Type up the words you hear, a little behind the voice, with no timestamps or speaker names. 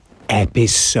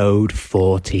Episode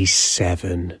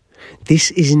 47. This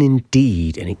is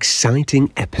indeed an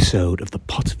exciting episode of the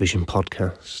Pottervision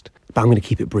podcast, but I'm going to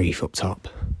keep it brief up top.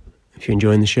 If you're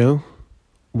enjoying the show,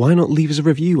 why not leave us a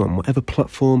review on whatever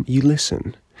platform you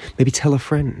listen? Maybe tell a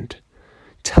friend.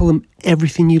 Tell them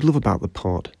everything you love about the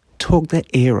pod. Talk their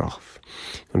ear off.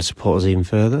 You want to support us even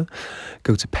further?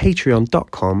 Go to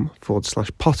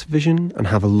patreon.com/Pottervision and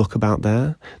have a look about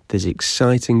there. There's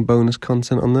exciting bonus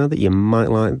content on there that you might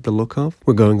like the look of.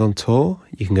 We're going on tour.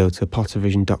 You can go to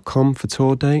pottervision.com for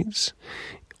tour dates.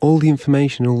 All the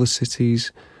information, all the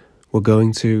cities we're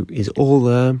going to is all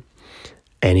there.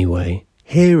 Anyway,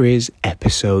 here is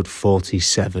episode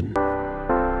 47.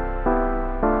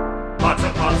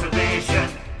 Pottervision,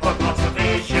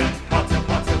 Pottervision,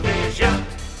 Pottervision.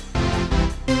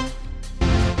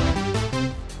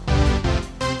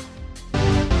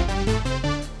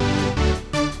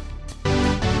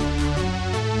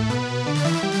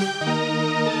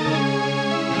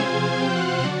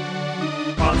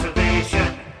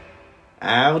 Pottervision.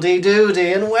 Howdy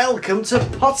doody and welcome to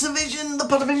Pottervision, the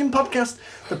Pottervision podcast.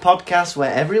 The podcast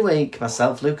where every week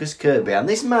myself, Lucas Kirkby, and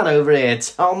this man over here,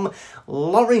 Tom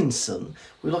Lawrenson,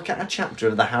 we look at a chapter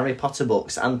of the Harry Potter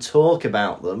books and talk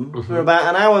about them for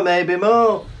about an hour, maybe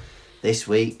more. This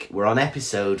week we're on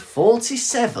episode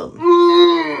 47.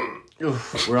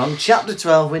 We're on chapter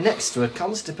 12. We're next to a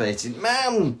constipated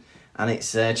man. And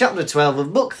it's chapter 12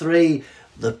 of book 3,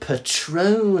 The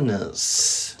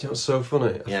Patronus. Do you know what's so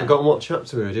funny? I've Yeah. forgotten what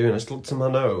chapter we were doing. I just looked at my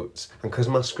notes, and because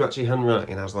of my scratchy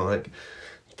handwriting, I was like,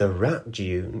 the rat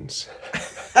dunes.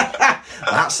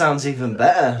 That sounds even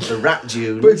better. The rat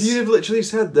dunes. But if you'd have literally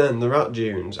said then, the rat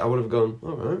dunes, I would have gone,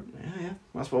 alright. Yeah,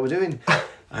 that's what we're doing.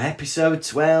 Episode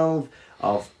 12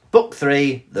 of book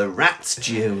 3, The Rat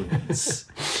Dunes.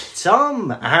 Tom,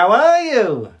 how are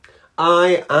you?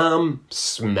 I am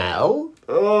smell.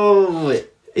 Oh,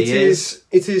 It is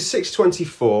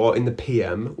 6:24 in the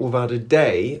PM. We've had a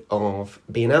day of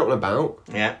being out and about,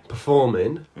 Yeah.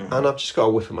 performing, and I've just got a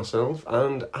whiff of myself,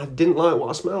 and I didn't like what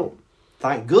I smelled.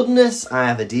 Thank goodness I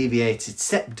have a deviated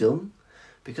septum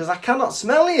because I cannot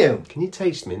smell you. Can you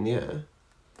taste me in the air?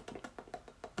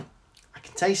 I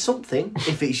can taste something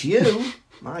if it's you.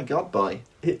 My God, boy.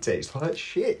 It tastes like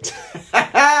shit.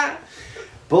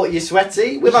 But you're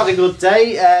sweaty. We've had a good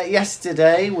day.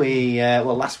 Yesterday,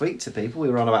 last week to people, we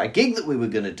were on about a gig that we were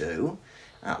going to do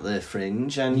at the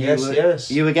Fringe. And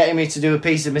Yes. you were getting me to do a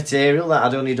piece of material that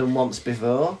I'd only done once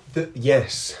before.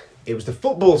 Yes, it was the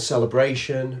football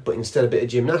celebration, but instead of a bit of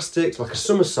gymnastics, like a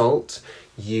somersault,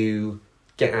 you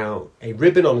get out a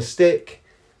ribbon on a stick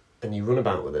and you run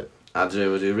about with it. I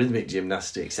do rhythmic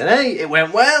gymnastics. And hey, it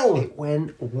went well. It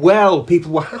went well.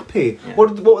 People were happy. Yeah.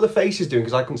 What were the faces doing?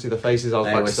 Because I couldn't see the faces. I was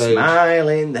They were backstage.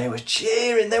 smiling, they were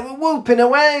cheering, they were whooping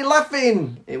away,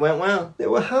 laughing. It went well. They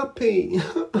were happy.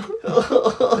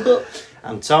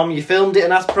 And Tom, you filmed it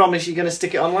and as promised you're going to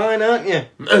stick it online, aren't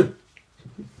you?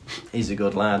 He's a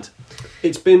good lad.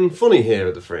 It's been funny here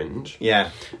at the Fringe.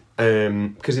 Yeah.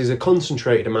 Because there's a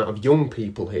concentrated amount of young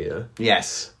people here.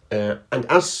 Yes. And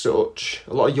as such,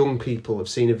 a lot of young people have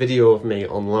seen a video of me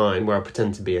online where I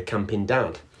pretend to be a camping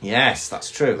dad. Yes, that's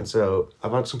true. And so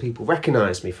I've had some people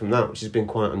recognise me from that, which has been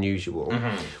quite unusual.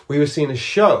 Mm-hmm. We were seeing a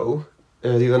show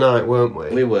the other night, weren't we?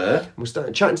 We were. And we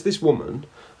started chatting to this woman,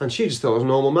 and she just thought I was a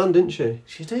normal man, didn't she?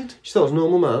 She did. She thought I was a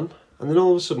normal man, and then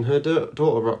all of a sudden her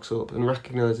daughter rocks up and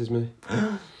recognises me.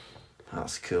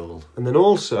 That's cool. And then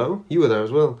also, you were there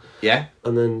as well. Yeah.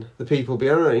 And then the people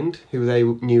behind, who they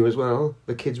knew as well,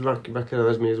 the kids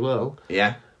recognised me as well.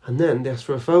 Yeah. And then they asked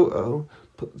for a photo,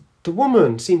 but the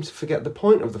woman seemed to forget the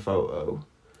point of the photo.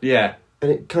 Yeah. And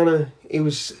it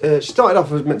started off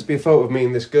as meant to be a photo of me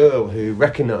and this girl who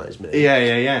recognised me.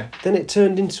 Yeah. Then it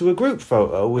turned into a group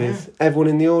photo with everyone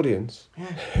in the audience.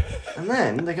 Yeah. And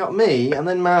then they got me and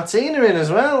then Martina in as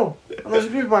well. And there was a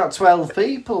group of about 12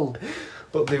 people.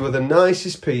 But they were the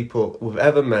nicest people we've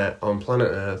ever met on planet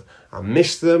Earth. I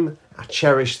miss them, I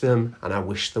cherish them, and I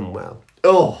wish them well.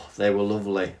 Oh, they were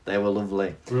lovely. They were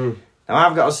lovely. Mm. Now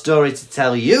I've got a story to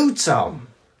tell you, Tom.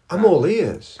 I'm all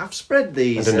ears. I've spread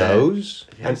these. And a nose,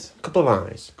 yes. and a couple of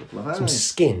eyes, Couple of some eyes.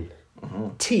 skin,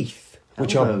 teeth,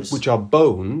 which Elbows. are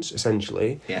bones,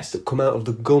 essentially, Yes. that come out of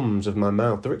the gums of my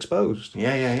mouth. They're exposed.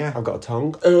 Yeah. I've got a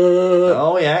tongue.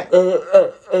 Oh, yeah.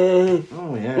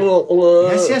 Oh, yeah.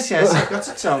 Yes. I've got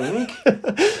a tongue.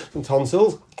 Some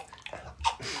tonsils.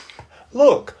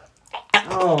 Look,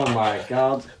 Oh, my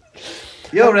God.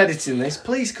 You're editing this.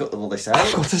 Please cut all this I've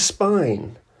out. got a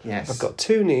spine. Yes. I've got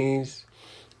 2 knees.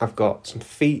 I've got some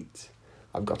feet.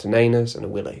 I've got an anus and a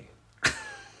willy.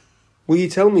 Will you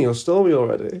tell me your story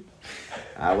already?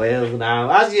 I will now.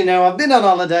 As you know, I've been on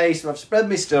holiday, so I've spread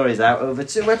my stories out over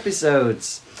 2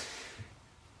 episodes.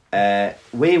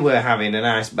 We were having a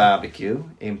nice barbecue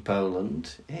in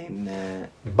Poland, in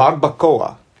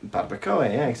Barbacoa.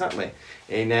 Barbacoa, yeah, exactly.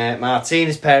 In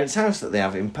Martina's parents' house that they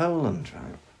have in Poland,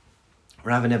 right?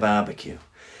 We're having a barbecue.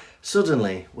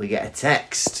 Suddenly, we get a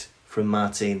text from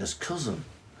Martina's cousin.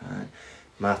 Right?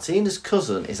 Martina's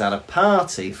cousin is at a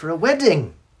party for a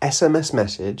wedding. SMS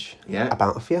message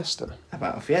about a fiesta.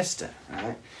 About a fiesta,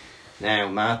 right? Now,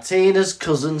 Martina's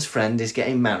cousin's friend is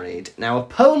getting married. Now, a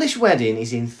Polish wedding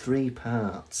is in 3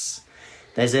 parts.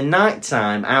 There's a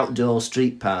nighttime outdoor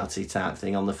street party type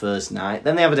thing on the first night.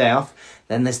 Then they have a day off.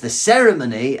 Then there's the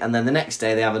ceremony. And then the next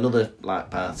day they have another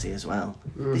party as well.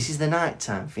 This is the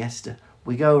nighttime fiesta.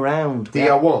 We go round.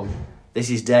 Day 1? This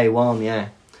is day 1, yeah.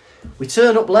 We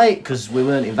turn up late because we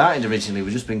weren't invited originally.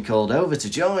 We've just been called over to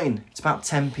join. It's about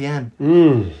 10 p.m.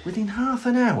 Within half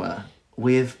an hour,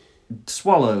 we've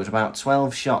swallowed about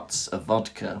 12 shots of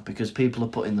vodka because people are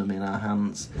putting them in our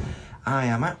hands. I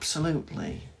am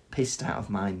absolutely pissed out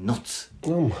of my nut.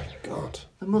 Oh my God.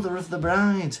 The mother of the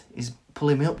bride is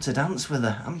pulling me up to dance with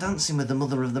her. I'm dancing with the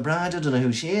mother of the bride. I don't know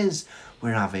who she is.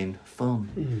 We're having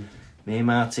fun. Me and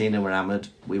Martina were hammered.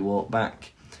 We walked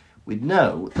back. We'd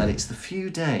know that it's the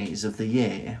few days of the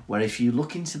year where if you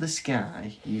look into the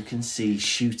sky, you can see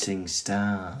shooting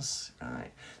stars,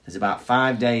 right? There's about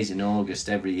 5 days in August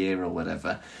every year or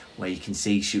whatever where you can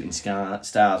see shooting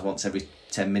stars once every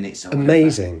 10 minutes or whatever.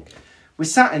 Amazing. We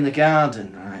sat in the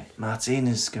garden, right?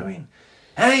 Martina's going,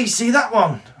 "Hey, see that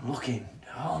one?" I'm looking.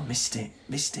 Oh, missed it.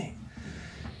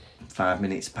 5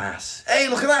 minutes pass. "Hey,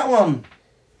 look at that one."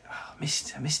 Oh, I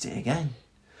missed it again.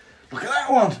 "Look at that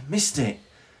one. Missed it."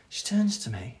 She turns to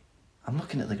me. I'm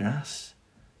looking at the grass.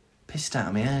 Pissed out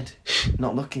of my head.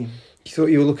 Not looking. You thought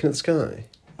you were looking at the sky?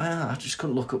 Well, I just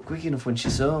couldn't look up quick enough when she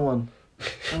saw one.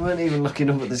 I weren't even looking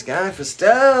up at the sky for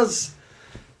stars.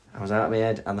 I was out of my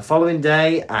head. And the following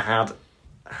day, I had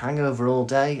a hangover all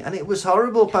day. And it was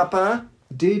horrible, Papa.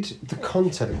 Did the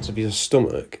contents of your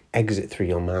stomach exit through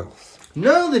your mouth?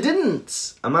 No, they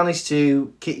didn't. I managed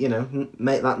to,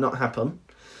 make that not happen.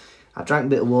 I drank a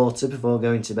bit of water before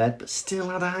going to bed, but still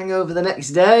had a hangover the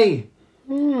next day.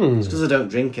 It's because I don't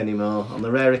drink anymore. On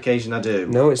the rare occasion I do.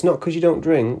 No, it's not because you don't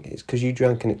drink. It's because you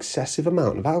drank an excessive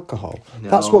amount of alcohol. No.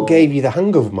 That's what gave you the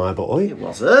hangover, my boy. It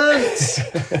wasn't. So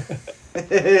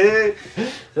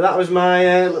that was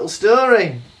my little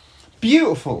story.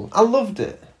 Beautiful. I loved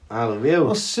it. I love you. I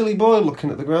was a silly boy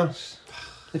looking at the grass.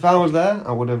 If I was there,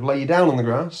 I would have laid you down on the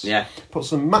grass, put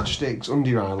some matchsticks under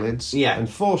your eyelids, and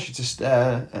forced you to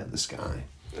stare at the sky.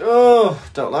 Oh,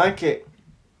 don't like it.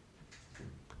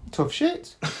 Tough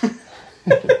shit.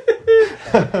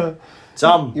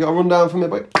 Tom. You got a rundown for me,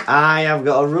 boy? I have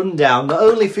got a rundown, not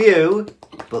only for you,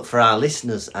 but for our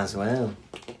listeners as well.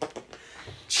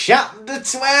 Chapter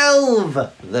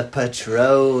 12, the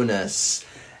Patronus.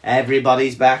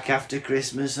 Everybody's back after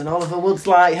Christmas and Oliver Wood's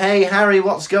like, "Hey Harry,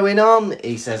 what's going on?"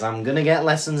 He says, "I'm going to get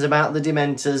lessons about the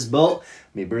Dementors, but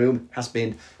my broom has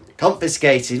been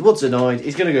confiscated." Wood's annoyed.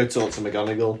 He's going to go talk to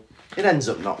McGonagall. It ends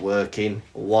up not working.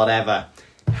 Whatever.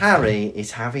 Harry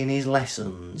is having his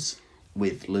lessons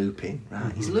with Lupin,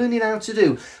 right? He's learning how to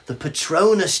do the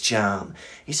Patronus charm.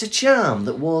 It's a charm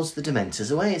that wards the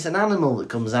Dementors away. It's an animal that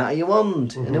comes out of your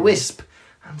wand in a wisp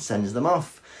and sends them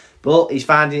off. But he's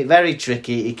finding it very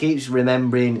tricky. He keeps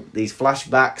remembering these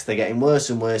flashbacks. They're getting worse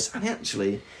and worse. And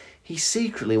actually, he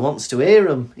secretly wants to hear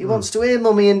them. He wants to hear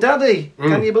Mummy and Daddy.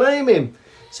 Can you blame him?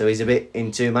 So he's a bit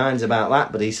in 2 minds about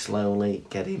that, but he's slowly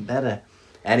getting better.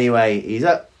 Anyway, he's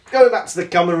going back to the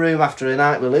common room after a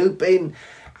night with Lupin.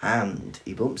 And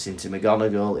he bumps into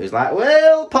McGonagall, who's like,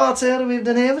 "Well, Potter, we've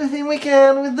done everything we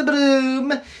can with the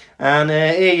broom. And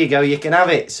here you go, you can have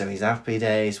it." So he's happy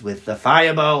days with the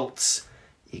firebolts.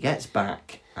 He gets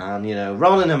back, and,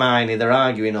 Ron and Hermione, they're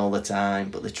arguing all the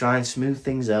time, but they try and smooth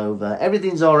things over.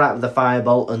 Everything's all right with the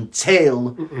firebolt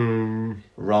until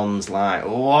Ron's like,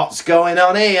 "What's going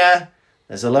on here?"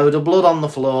 There's a load of blood on the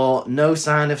floor, no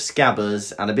sign of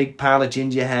Scabbers, and a big pile of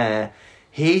ginger hair.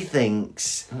 He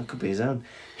thinks, it could be his own,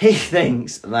 he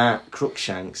thinks that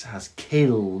Crookshanks has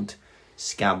killed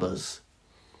Scabbers.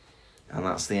 And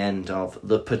that's the end of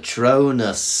the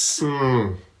Patronus.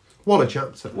 What a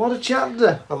chapter. What a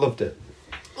chapter. I loved it.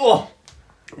 Oh,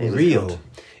 real.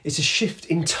 It's a shift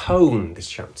in tone, this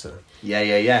chapter.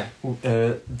 Yeah.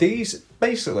 The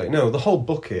whole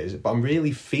book is, but I'm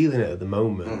really feeling it at the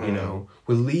moment,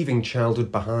 We're leaving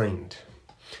childhood behind.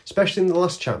 Especially in the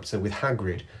last chapter with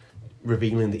Hagrid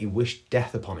revealing that he wished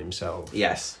death upon himself.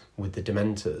 Yes. With the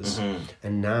Dementors.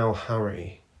 And now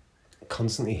Harry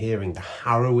constantly hearing the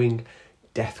harrowing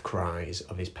death cries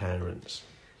of his parents.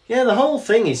 Yeah, the whole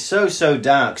thing is so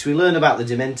dark. So we learn about the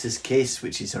Dementor's kiss,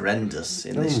 which is horrendous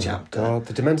in this chapter. God,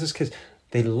 the Dementor's kiss.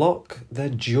 They lock their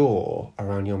jaw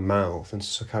around your mouth and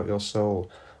suck out your soul.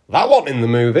 That wasn't in the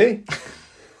movie.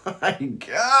 My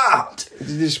God!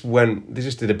 They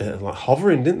just did a bit of like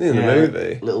hovering, didn't they, in the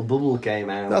movie? Little bubble came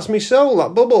out. That's me soul,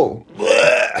 that bubble.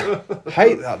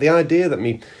 Hate that. The idea that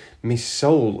me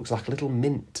soul looks like a little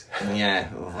mint. Yeah,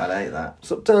 I hate that.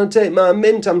 Stop trying to take my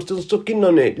mint, I'm still sucking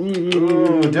on it.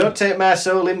 Ooh, don't take my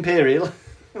soul, Imperial.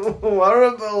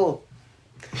 Horrible.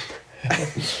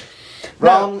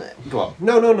 Ron, go on.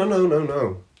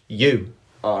 No. You.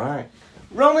 Alright.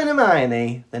 Ron and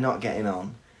Hermione, they're not getting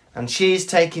on. And she's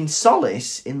taking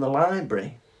solace in the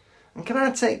library. And can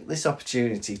I take this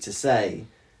opportunity to say,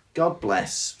 God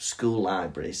bless school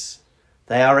libraries.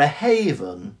 They are a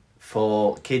haven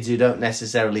for kids who don't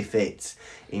necessarily fit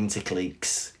into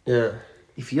cliques. Yeah.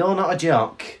 If you're not a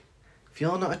jock, if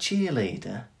you're not a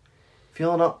cheerleader, if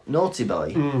you're not naughty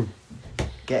boy,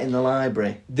 get in the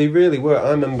library. They really were.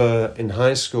 I remember in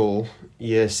high school,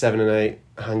 year 7 and 8,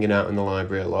 hanging out in the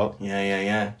library a lot.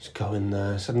 Yeah. Just go in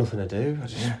there, just had nothing to do. I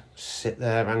just sit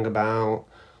there, hang about,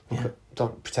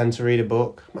 don't pretend to read a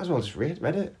book. Might as well just read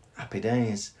it. Happy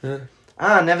days. Yeah.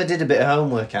 I never did a bit of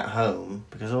homework at home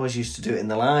because I always used to do it in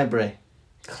the library.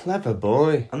 Clever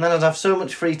boy. And then I'd have so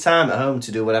much free time at home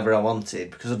to do whatever I wanted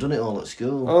because I'd done it all at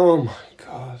school. Oh my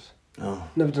God. Oh,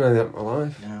 Never done anything in my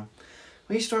life. no.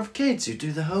 We used to have kids who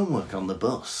do the homework on the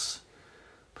bus.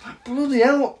 But like, bloody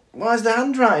hell, why is the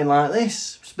handwriting like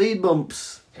this? Speed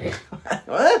bumps.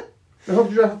 What?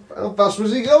 How fast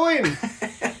was he going?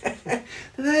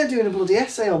 They're doing a bloody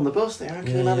essay on the bus. How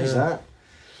can you manage that?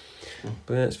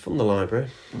 But yeah, it's fun, the library.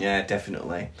 Yeah,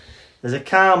 definitely. There's a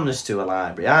calmness to a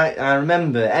library. I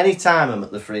remember any time I'm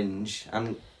at the Fringe,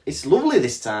 and it's lovely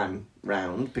this time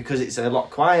round because it's a lot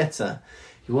quieter.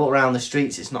 You walk around the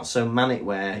streets, it's not so manic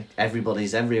where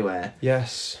everybody's everywhere.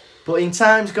 Yes. But in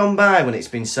times gone by when it's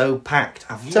been so packed,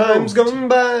 I've Time's loved... gone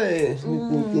by.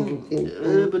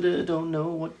 But I don't know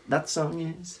what that song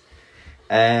is.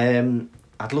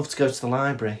 I'd love to go to the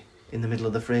library in the middle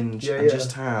of the Fringe and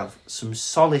just have some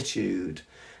solitude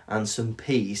and some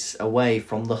peace away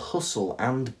from the hustle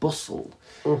and bustle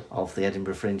of the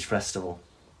Edinburgh Fringe Festival.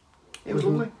 It was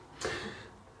lovely.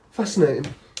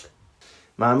 Fascinating.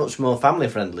 My much more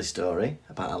family-friendly story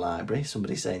about a library,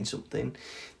 somebody saying something.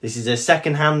 This is a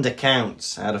second-hand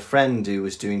account. I had a friend who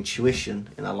was doing tuition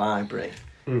in a library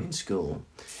in school,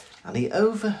 and he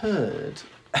overheard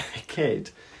a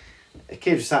kid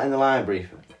was sat in the library.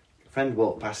 A friend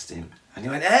walked past him, and he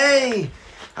went, "Hey,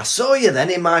 I saw you then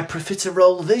in my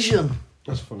profiterole vision."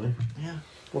 That's funny. Yeah.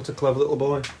 What a clever little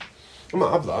boy. I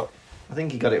might have that. I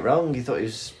think he got it wrong. He thought he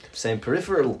was saying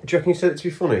peripheral. Do you reckon you said it to be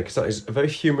funny? Because that is a very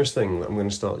humorous thing that I'm going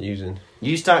to start using.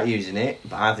 You start using it,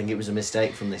 but I think it was a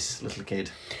mistake from this little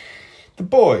kid. The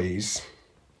boys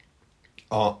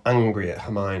are angry at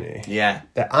Hermione. Yeah.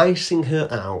 They're icing her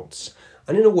out.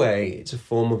 And in a way, it's a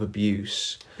form of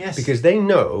abuse. Yes. Because they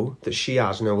know that she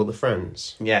has no other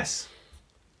friends. Yes.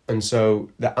 And so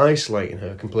they're isolating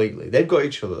her completely. They've got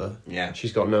each other. Yeah.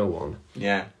 She's got no one.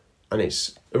 Yeah. And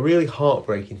it's a really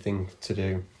heartbreaking thing to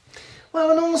do.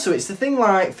 Well, and also it's the thing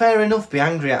like, fair enough, be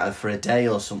angry at her for a day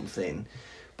or something.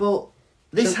 But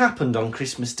this happened on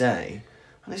Christmas Day.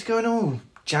 And it's going, oh,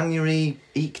 January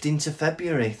eked into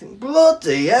February. I think,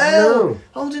 bloody hell!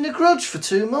 Holding a grudge for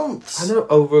 2 months. I know,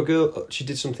 over a girl, she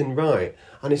did something right.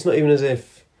 And it's not even as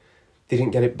if they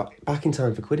didn't get it back in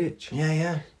time for Quidditch.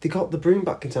 Yeah. They got the broom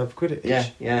back in time for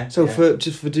Quidditch. Yeah. So for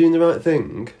doing the right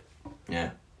thing... Yeah.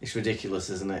 It's ridiculous,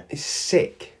 isn't it? It's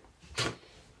sick.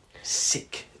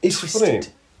 Sick. It's Twisted.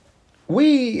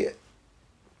 funny.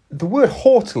 The word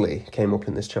haughtily came up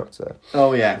in this chapter.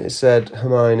 Oh, yeah. It said,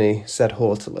 Hermione said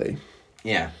haughtily.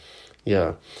 Yeah.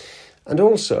 Yeah. And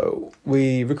also,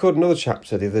 we recorded another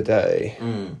chapter the other day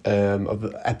of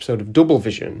the episode of Double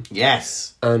Vision.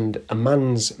 Yes. And a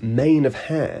man's mane of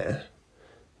hair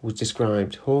was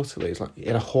described haughtily. It's like he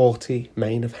had a haughty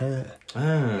mane of hair.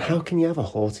 How can you have a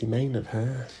haughty mane of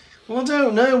hair? Well, I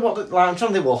don't know what. I'm trying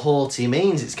to think what haughty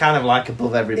means. It's kind of like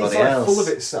above everybody else. It's full of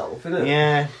itself, isn't it?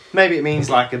 Yeah. Maybe it means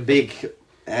like a big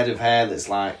head of hair that's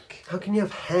like... How can you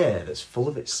have hair that's full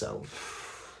of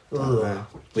itself?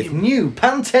 With new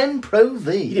Pantene Pro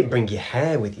V. You didn't bring your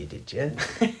hair with you, did you?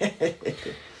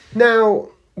 Now,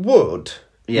 Wood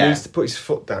needs to put his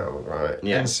foot down, right?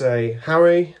 Yeah. And say,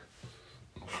 Harry...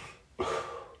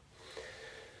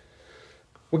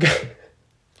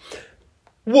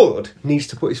 Wood needs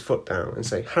to put his foot down and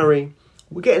say, Harry,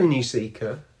 we're getting a new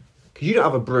seeker, because you don't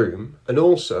have a broom, and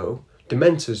also,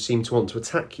 Dementors seem to want to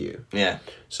attack you. Yeah.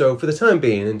 So for the time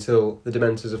being, until the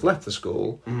Dementors have left the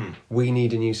school, we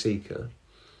need a new Seeker.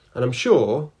 And I'm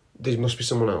sure there must be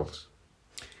someone else.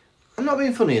 I'm not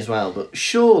being funny as well, but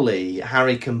surely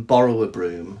Harry can borrow a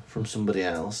broom from somebody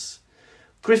else.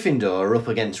 Gryffindor are up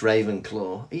against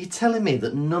Ravenclaw. Are you telling me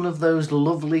that none of those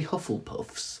lovely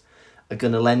Hufflepuffs are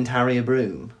going to lend Harry a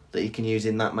broom that he can use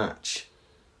in that match?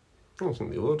 I don't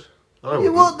think they would.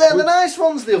 You would, they're the nice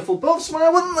ones, the Hufflepuffs, why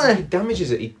wouldn't He they? damages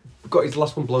it. He got his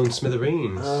last one blown to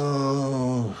smithereens.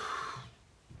 Oh.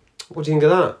 What do you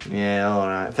think of that? Yeah,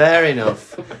 alright, fair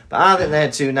enough. But I think they're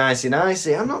too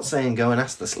nicey-nicey. I'm not saying go and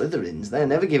ask the Slytherins, they're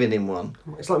never giving him one.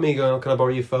 It's like me going, can I borrow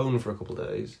your phone for a couple of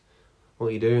days? What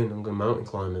are you doing? I'm going mountain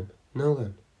climbing. No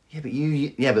then.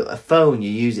 Yeah, but a phone, you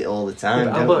use it all the time, Yeah,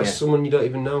 but how don't about you? someone you don't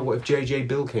even know? What if JJ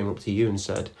Bill came up to you and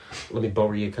said, let me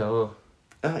borrow your car?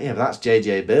 Oh, yeah, but that's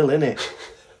JJ Bill, innit?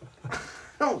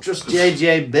 Not just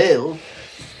JJ Bill.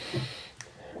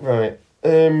 Right.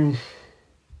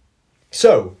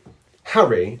 So,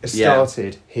 Harry has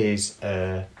started his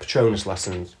Patronus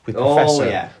lessons with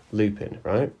Professor Lupin,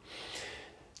 right?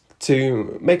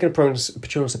 To make an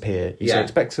Patronus appear, you say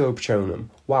Expecto Patronum,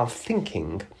 while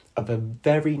thinking of a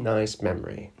very nice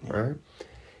memory, right?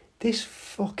 This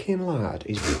fucking lad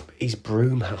is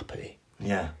broom happy.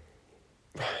 Yeah.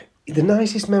 Right. The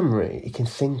nicest memory he can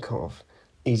think of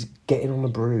is getting on a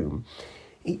broom.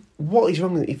 What is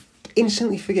wrong with it? He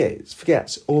instantly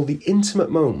forgets all the intimate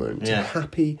moments, and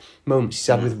happy moments he's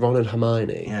had with Ron and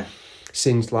Hermione. Yeah.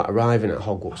 Since like arriving at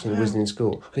Hogwarts and the Wizarding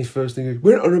School. And his first thing is,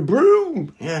 went on a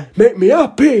broom! Yeah. Make me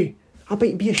happy! I bet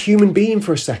you'd be a human being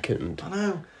for a second. I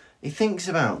know. He thinks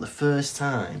about the first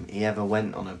time he ever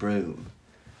went on a broom.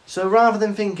 So rather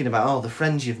than thinking about, the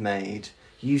friends you've made,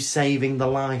 you saving the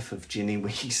life of Ginny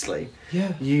Weasley,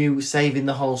 you saving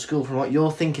the whole school from what you're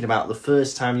thinking about the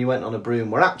first time you went on a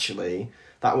broom, where actually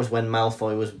that was when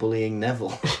Malfoy was bullying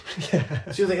Neville. So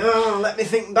you think, let me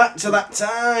think back to that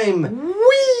time.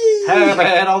 Whee!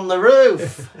 Hairbird on the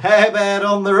roof. Hairbird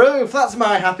on the roof. That's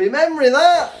my happy memory,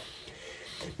 that.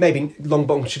 Maybe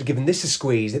Longbottom should have given this a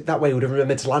squeeze. That way he would have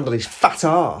remembered to land on his fat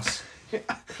arse.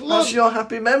 That's your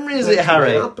happy memory, is it,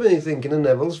 Harry? Happy thinking of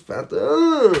Neville's fat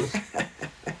arse.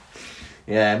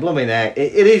 Yeah, blooming heck.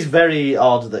 It is very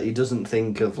odd that he doesn't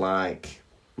think of, like,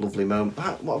 lovely moments.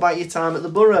 What about your time at the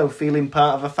Burrow, feeling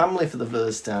part of a family for the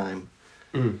first time?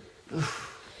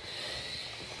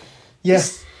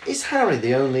 Yes. Is Harry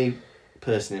the only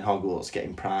person in Hogwarts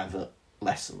getting private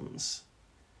lessons?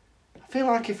 I feel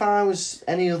like if I was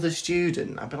any other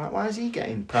student, I'd be like, why is he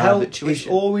getting private tuition?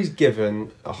 Help is always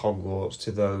given at Hogwarts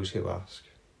to those who ask.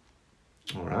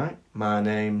 Alright, my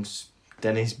name's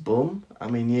Dennis Bum.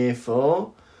 I'm in year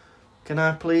 4. Can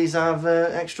I please have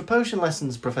extra potion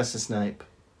lessons, Professor Snape?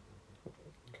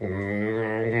 No.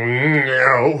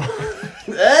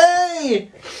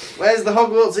 Hey! Where's the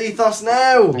Hogwarts ethos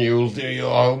now? You'll do your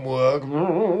homework.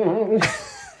 Who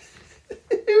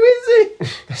is he?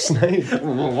 Snape.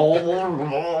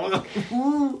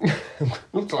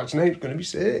 Looks like Snape's going to be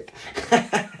sick.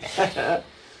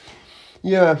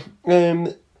 Yeah.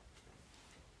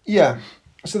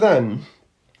 So then,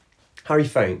 Harry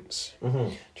faints.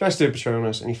 Tries to do a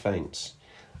Patronus and he faints.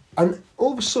 And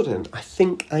all of a sudden, I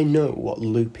think I know what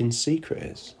Lupin's secret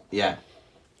is. Yeah.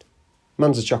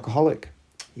 Man's a chocoholic.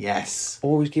 Yes.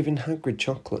 Always giving Hagrid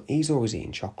chocolate. He's always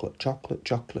eating chocolate.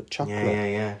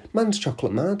 Yeah. Man's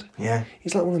chocolate mad. Yeah.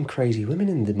 He's like one of them crazy women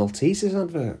in the Maltesers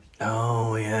advert.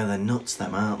 Oh, yeah, they're nuts,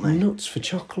 them, aren't they? Nuts for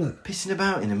chocolate. Pissing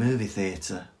about in a movie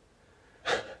theatre.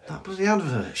 That bloody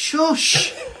advert.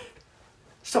 Shush!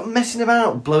 Stop messing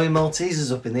about, blowing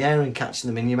Maltesers up in the air and catching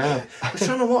them in your mouth. We're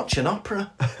trying to watch an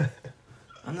opera.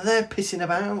 And they're there pissing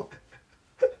about.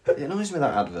 It annoys me,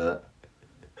 that advert.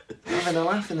 They're having a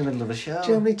laugh in the middle of a show. Do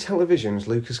you know how many televisions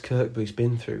Lucas Kirkby's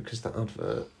been through because that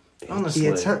advert? Honestly. He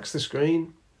attacks the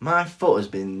screen. My foot has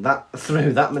been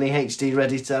through that many HD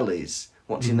ready tellies,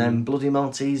 watching them bloody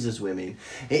Maltesers women.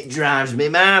 It drives me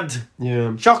mad.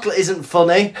 Yeah. Chocolate isn't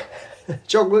funny.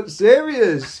 Chocolate's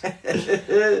serious.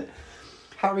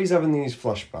 Harry's having these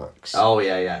flashbacks. Oh,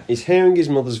 yeah. He's hearing his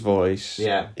mother's voice.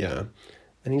 Yeah. Yeah.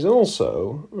 And he's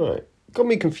also, got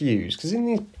me confused, because in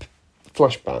these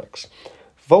flashbacks,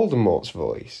 Voldemort's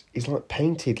voice is like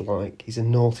painted like he's a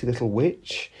naughty little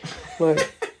witch.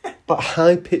 Like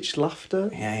high-pitched laughter.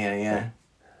 Yeah.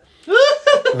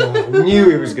 I knew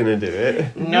he was going to do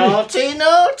it. Naughty,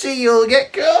 you'll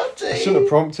get caught. I should have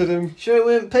prompted him. Sure it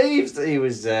weren't Peeves that he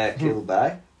was killed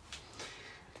by.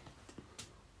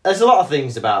 There's a lot of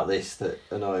things about this that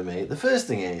annoy me. The first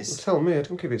thing is... Tell me, I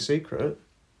don't keep it a secret.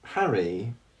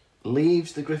 Harry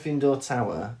leaves the Gryffindor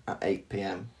Tower at 8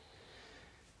 p.m.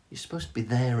 you're supposed to be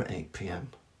there at 8 p.m.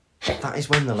 That is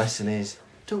when the lesson is.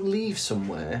 Don't leave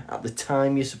somewhere at the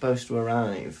time you're supposed to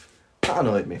arrive. That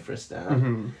annoyed me for a start.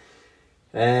 Mm-hmm.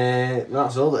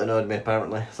 That's all that annoyed me,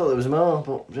 apparently. I thought there was more,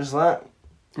 but just that.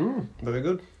 Very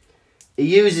good.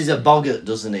 He uses a boggart,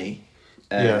 doesn't he?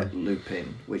 Yeah.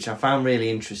 Lupin, which I found really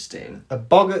interesting. A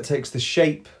boggart takes the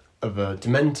shape of a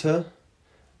Dementor.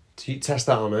 So you test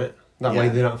that on it. That way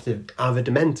Yeah. they don't have to have a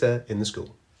Dementor in the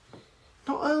school.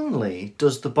 Not only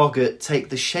does the boggart take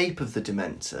the shape of the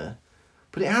Dementor,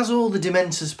 but it has all the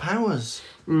Dementor's powers.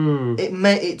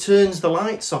 It turns the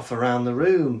lights off around the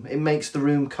room. It makes the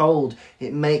room cold.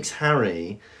 It makes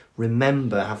Harry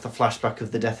have the flashback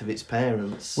of the death of its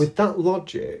parents. With that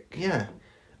logic, Yeah.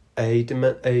 a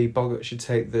boggart should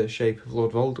take the shape of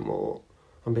Lord Voldemort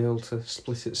and be able to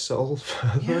split its soul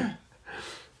further.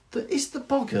 Yeah. Is the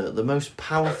boggart the most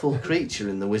powerful creature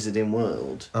in the wizarding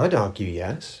world? I'd argue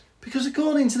yes. Because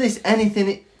according to this, anything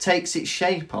it takes its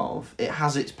shape of, it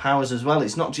has its powers as well.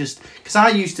 It's not just... Because I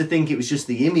used to think it was just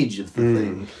the image of the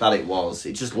thing that it was.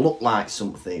 It just looked like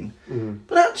something.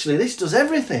 But actually, this does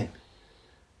everything.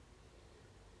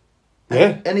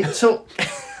 Yeah. And it took...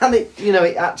 And it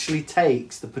actually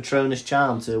takes the Patronus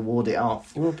charm to ward it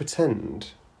off. You won't pretend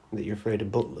that you're afraid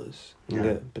of butlers. You Yeah.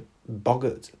 get a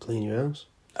boggart to clean your house.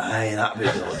 Aye, that'd be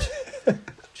good.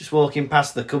 Just walking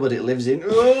past the cupboard it lives in.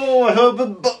 Oh, I hope a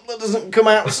butler doesn't come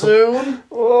out soon.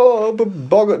 Oh, I hope a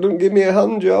boggart don't give me a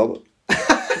hand job.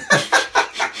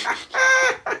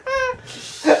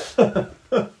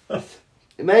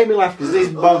 It made me laugh because this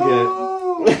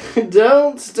boggart...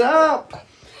 Don't stop!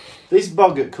 This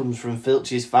boggart comes from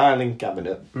Filch's filing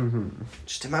cabinet.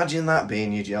 Just imagine that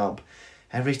being your job.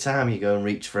 Every time you go and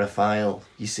reach for a file,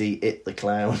 you see It the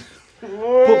Clown.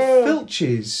 But Filch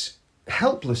is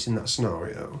helpless in that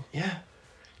scenario. Yeah,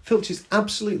 Filch is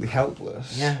absolutely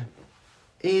helpless. yeah.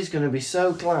 He's going to be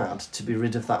so glad to be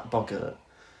rid of that boggart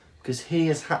because he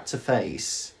has had to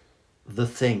face the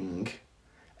thing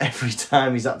every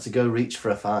time he's had to go reach for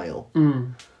a file.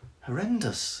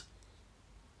 Horrendous.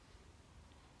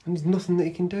 And there's nothing that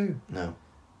he can do. No.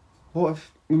 What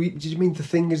if... Did you mean the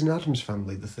Thing is an Addams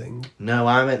Family, the Thing? No,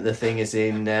 I meant the thing as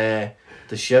in the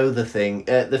show The Thing.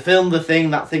 The film The Thing,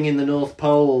 that thing in the North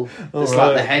Pole. It's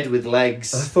like the head with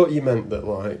legs. I thought you meant that,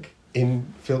 like,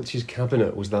 in Filch's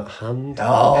cabinet was that hand.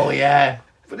 Oh, yeah.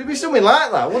 But it'd be something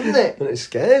like that, wouldn't it? And it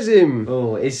scares him.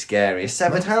 Oh, it is scary. A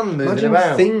severed hand moving Imagine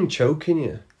about. a Thing choking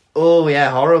you. Oh,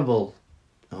 yeah, horrible.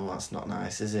 Oh, that's not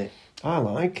nice, is it? I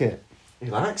like it. He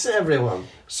likes it, everyone.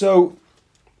 So,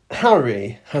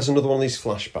 Harry has another one of these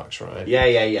flashbacks, right?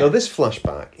 Yeah. Now, this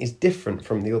flashback is different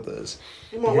from the others.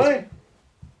 In what way?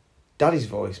 Daddy's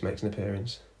voice makes an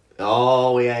appearance.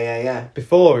 Oh, yeah.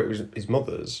 Before, it was his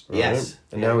mother's, right? Yes.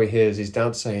 And now he hears his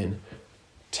dad saying,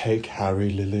 "Take Harry,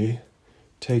 Lily.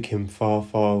 Take him far,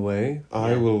 far away.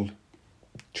 I will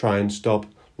try and stop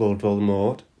Lord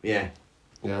Voldemort." Yeah.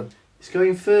 Yeah. It's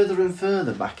going further and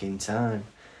further back in time.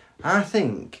 I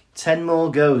think 10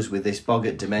 more goes with this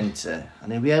boggart Dementor,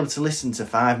 and he'll be able to listen to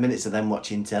 5 minutes of them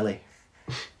watching telly.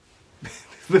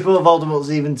 Before Voldemort's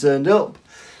even turned up.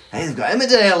 Hey, they've got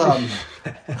Emmerdale on.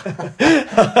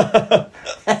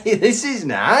 Hey, this is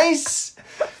nice.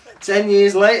 10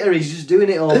 years later, he's just doing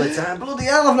it all the time. Bloody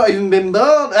hell, I've not even been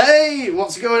born. Hey,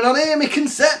 what's going on here? My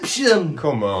conception.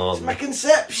 Come on. My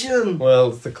conception. Well,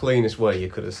 it's the cleanest way you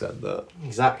could have said that.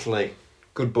 Exactly.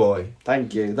 Good boy.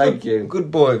 Thank you.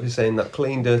 Good boy for saying that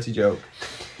clean, dirty joke.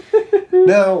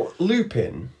 Now,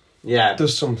 Lupin Yeah.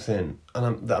 does something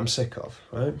that I'm sick of,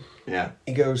 right? Yeah.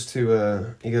 He goes to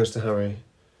Harry.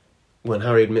 When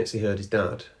Harry admits he heard his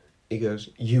dad, he goes,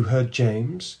 "You heard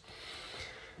James?"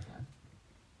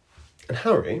 And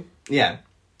Harry Yeah.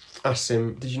 asks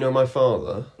him, "Did you know my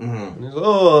father?" Mm-hmm. And he's like,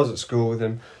 "Oh, I was at school with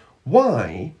him."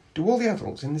 Why do all the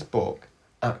adults in this book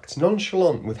act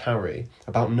nonchalant with Harry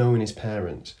about knowing his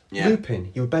parents? Yeah.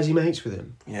 Lupin, you were busy mates with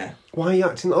him. Yeah. Why are you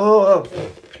acting? Oh,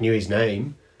 I knew his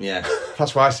name. Yeah.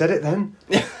 That's why I said it then.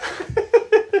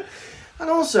 And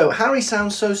also, Harry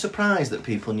sounds so surprised that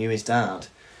people knew his dad.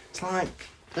 It's like,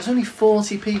 there's only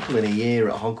 40 people in a year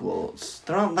at Hogwarts.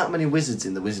 There aren't that many wizards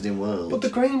in the wizarding world. But the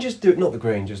Grangers do it, not the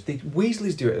Grangers, the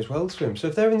Weasleys do it as well to him. So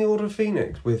if they're in the Order of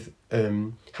Phoenix with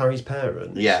Harry's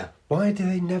parents, Yeah. why do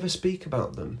they never speak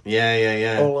about them?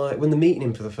 Yeah. Or like, when they're meeting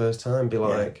him for the first time, be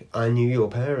like, "I knew your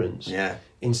parents." Yeah.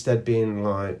 Instead being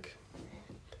like,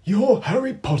 "You're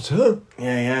Harry Potter?"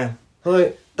 Yeah.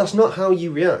 Like, that's not how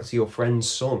you react to your friend's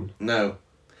son. No.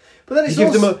 But then You it's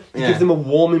give also... give them a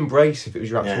warm embrace if it was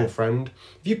your actual Yeah. friend.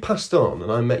 If you passed on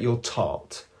and I met your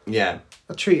tot, Yeah.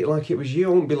 I'd treat it like it was you. I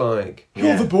wouldn't be like, "You're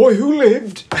Yeah. the boy who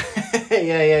lived."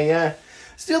 Yeah.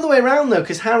 It's the other way around, though,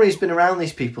 because Harry's been around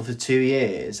these people for 2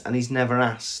 years and he's never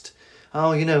asked,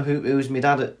 oh, you know, who was my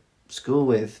dad at school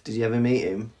with? Did you ever meet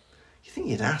him? You think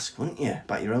you'd ask, wouldn't you,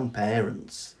 about your own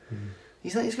parents?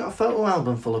 He's got a photo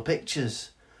album full of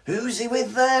pictures. Who's he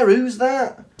with there? Who's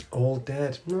that? All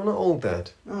dead. No, not all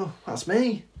dead. Oh, that's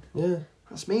me. Yeah.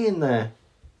 That's me in there.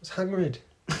 It's Hagrid.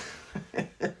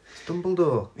 It's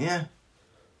Dumbledore. Yeah.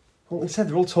 Well, instead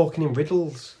they're all talking in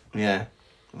riddles. Yeah.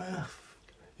 Well,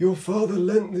 Your father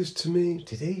lent this to me.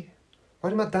 Did he?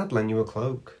 Why did my dad lend you a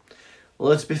cloak?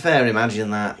 well, to be fair,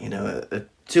 imagine that, you know,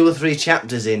 2 or 3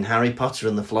 chapters in Harry Potter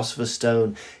and the Philosopher's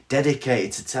Stone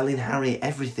dedicated to telling Harry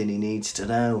everything he needs to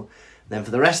know. Then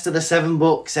for the rest of the 7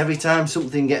 books, every time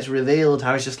something gets revealed,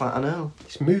 Harry's just like, I know.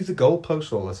 He's moved the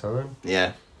goalposts all the time.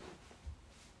 Yeah.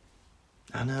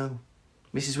 I know.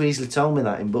 Mrs. Weasley told me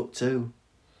that in book 2.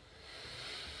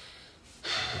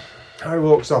 Harry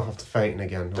walks off after fainting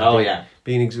again.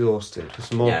 Being exhausted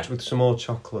with some more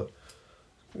chocolate.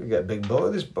 We get a big boy,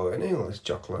 this boy, and he all this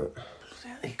chocolate.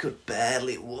 He could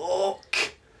barely walk.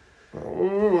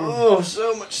 Oh,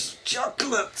 so much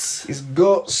chocolate. His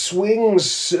gut swings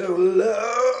so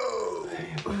low.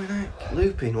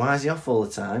 Lupin, why is he off all the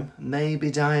time?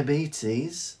 Maybe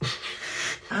diabetes.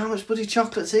 How much bloody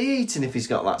chocolate's he eating if he's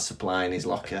got that supply in his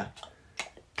locker?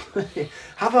 He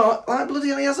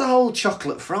has a whole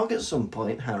chocolate frog at some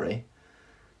point, Harry.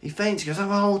 He faints, he goes,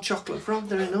 have a whole chocolate frog,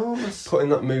 they're enormous. Putting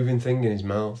that moving thing in his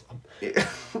mouth.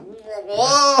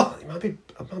 Whoa! It might be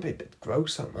a bit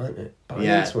gross, that, mightn't it? Biting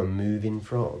Yeah. into a moving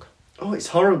frog. Oh, it's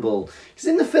horrible. Because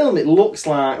in the film it looks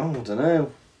like, I don't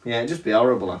know. Yeah, it'd just be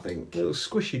horrible, I think. It looks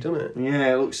squishy, doesn't it?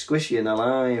 Yeah, it looks squishy and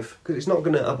alive. Because it's not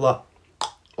going to have that,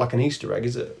 like an Easter egg,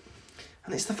 is it?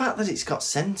 And it's the fact that it's got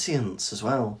sentience as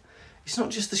well. It's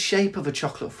not just the shape of a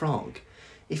chocolate frog.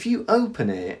 If you open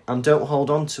it and don't hold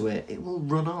on to it, it will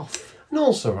run off. And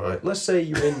also, right, let's say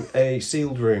you're in a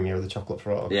sealed room here with a chocolate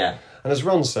frog. Yeah. And as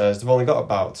Ron says, they've only got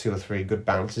about 2 or 3 good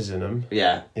bounces in them.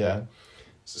 Yeah. Yeah.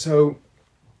 So,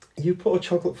 you put a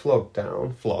chocolate frog,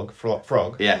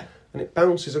 Yeah. and it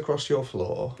bounces across your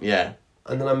floor, Yeah.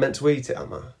 and then I'm meant to eat it,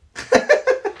 am I?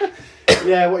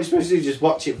 Yeah, what you're supposed to do is just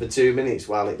watch it for 2 minutes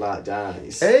while it,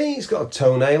 dies. Hey, it's got a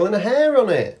toenail and a hair on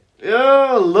it.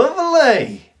 Oh,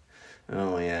 lovely!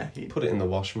 Oh, yeah. Put it in the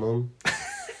wash, Mum.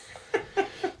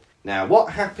 Now,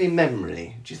 what happy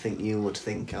memory do you think you would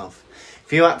think of?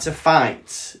 If you had to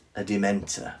fight a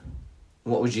Dementor,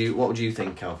 what would you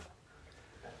think of?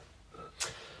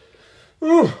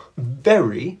 Ooh,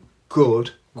 very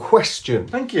good question.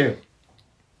 Thank you.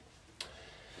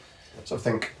 So I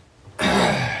think...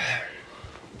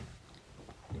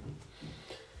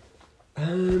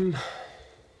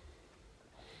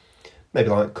 maybe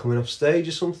like coming off stage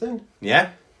or something.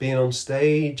 Yeah? Being on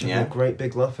stage, having a great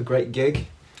big laugh, a great gig.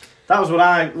 That was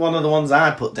one of the ones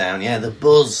I put down, yeah. The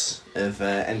buzz of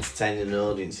entertaining an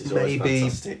audience is always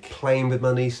fantastic. Playing with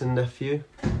my niece and nephew.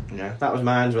 Yeah, that was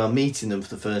mine as well, meeting them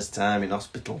for the first time in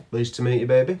hospital. Pleased to meet you,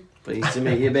 baby. Pleased to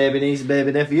meet you, baby niece,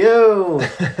 baby nephew.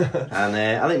 And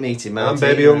I think meeting Martina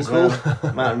baby as uncle.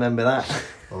 well. Might remember that.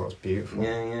 Oh, that's beautiful.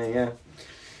 Yeah.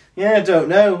 Yeah, I don't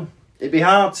know.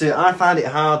 I find it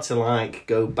hard to,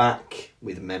 go back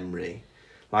with memory.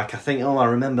 I think, I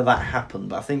remember that happened,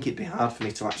 but I think it'd be hard for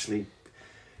me to actually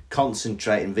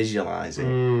concentrate and visualise it.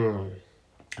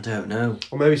 I don't know.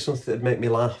 Or maybe something that'd make me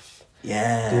laugh.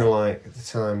 Yeah. You know, like the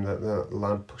time that the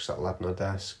lad pushed that lad on a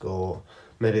desk, or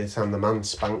maybe the time the man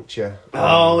spanked you.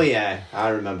 Oh, yeah. I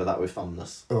remember that with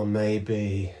fondness. Or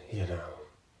maybe,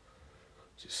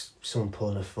 just someone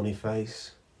pulling a funny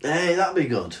face. Hey, that'd be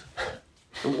good.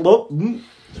 Look,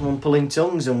 someone pulling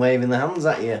tongues and waving their hands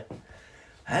at you.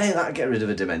 Hey, that'd get rid of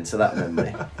a Dementor, that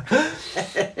memory.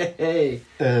 Hey.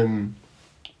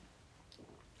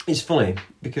 It's funny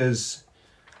because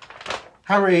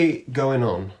Harry going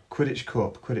on Quidditch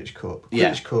Cup,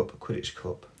 Yeah. Quidditch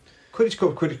Cup.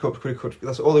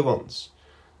 That's all he wants.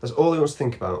 That's all he wants to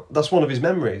think about. That's one of his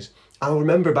memories. I'll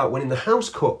remember about winning the House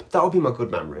Cup. That'll be my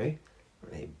good memory.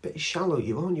 A bit shallow,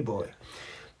 you aren't you, boy?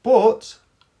 But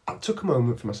I took a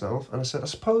moment for myself and I said, I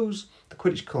suppose the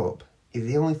Quidditch Cup is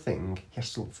the only thing he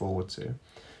has to look forward to,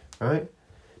 right?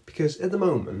 Because at the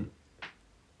moment,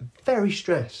 very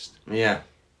stressed. Yeah.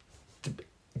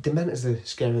 Dementors are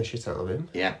scaring the shit out of him.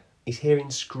 Yeah. He's hearing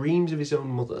screams of his own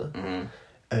mother.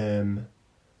 Mm-hmm.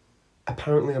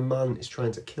 Apparently a man is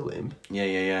trying to kill him.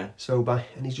 Yeah.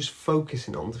 And he's just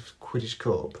focusing on the Quidditch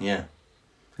Cup. Yeah.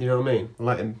 You know what I mean?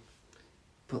 Let him...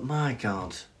 But my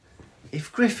God,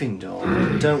 if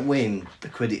Gryffindor don't win the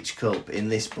Quidditch Cup in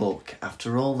this book,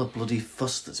 after all the bloody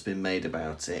fuss that's been made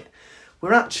about it,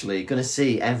 we're actually going to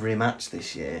see every match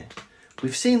this year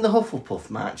We've seen the Hufflepuff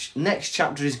match. Next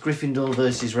chapter is Gryffindor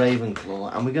versus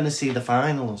Ravenclaw, and we're going to see the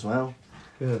final as well.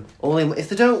 Yeah. Only if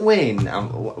they don't win,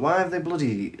 why have they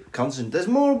bloody constant? There's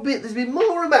been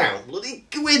more about bloody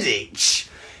Quidditch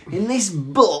in this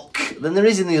book than there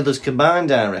is in the others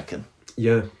combined, I reckon.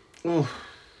 Yeah.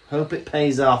 Hope it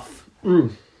pays off. My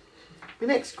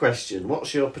next question,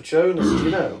 what's your Patronus, do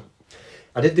you know?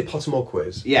 I did the Pottermore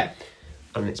quiz, Yeah.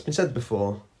 and it's been said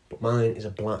before, but mine is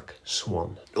a black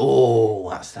swan. Oh,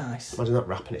 that's nice. Imagine that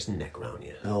wrapping its neck round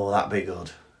you, Oh, that'd be good.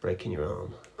 breaking your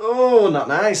arm, Oh, not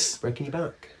nice. breaking your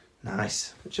back.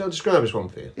 Nice. Shall I describe this one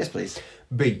for you? Yes, please.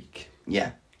 Beak,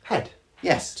 Yeah. head,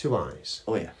 Yes. 2 eyes,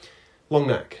 Oh, yeah. long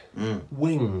neck,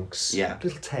 wings, Yeah.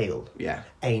 little tail, Yeah.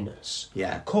 anus,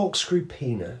 Yeah. corkscrew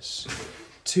penis,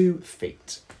 2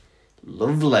 feet.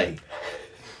 Lovely.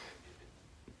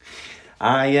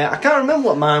 I can't remember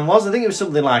what mine was. I think it was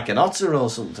something like an otter or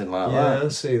something like Yeah, that. I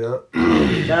see that.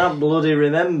 Can't bloody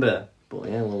remember. But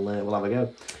yeah, we'll have a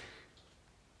go.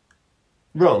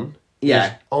 Ron Yeah.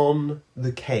 is on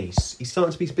the case. He's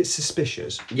starting to be a bit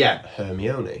suspicious. Yeah.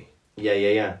 Hermione.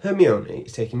 Yeah. Hermione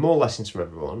is taking more lessons from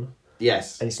everyone,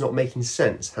 Yes. and it's not making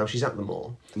sense how she's at them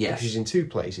all. Yes. Because she's in 2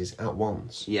 places at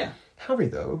once. Yeah. Harry,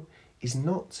 though, is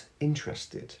not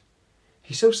interested.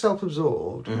 He's so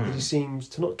self-absorbed that he seems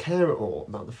to not care at all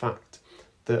about the fact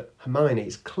that Hermione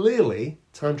is clearly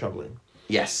time-travelling.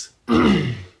 Yes.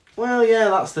 Well, yeah,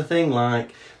 that's the thing,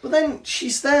 like... But then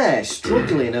she's there,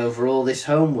 struggling over all this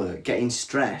homework, getting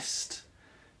stressed.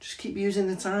 Just keep using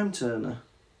the time turner.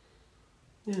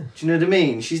 Yeah. Do you know what I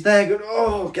mean? She's there going,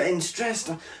 oh, getting stressed.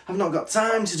 I've not got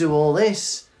time to do all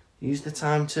this. Use the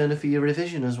time turner for your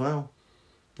revision as well.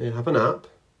 Yeah, have a nap.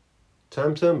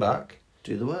 Time turn back.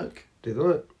 Do the work. Do the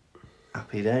work.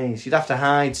 Happy days. You'd have to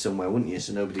hide somewhere, wouldn't you,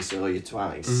 so nobody saw you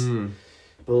twice.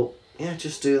 But, yeah,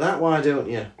 just do that, why don't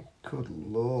you? Good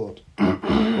Lord.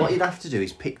 What you'd have to do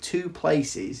is pick 2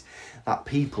 places that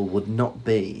people would not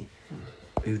be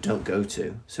who don't go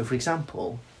to. So, for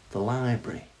example, the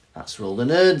library. That's where all the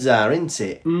nerds are, isn't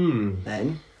it?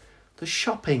 Then, the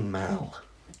shopping mall.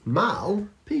 Mal?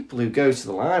 People who go to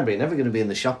the library are never going to be in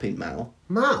the shopping mall.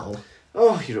 Mal?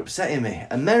 Oh, you're upsetting me.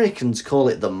 Americans call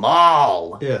it the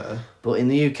mall. Yeah. But in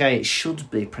the UK, it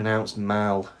should be pronounced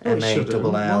mal. No, it shouldn't.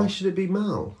 M-A-L-L. Why should it be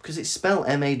Mal? Because it's spelled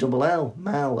M-A-L-L.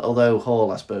 Mal. Although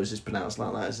hall, I suppose, is pronounced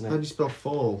like that, isn't How do it? you spell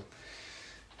fall?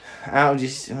 How do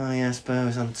you... Oh, yeah, I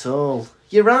suppose I'm tall.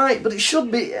 You're right, but it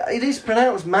should be... It is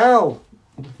pronounced mal.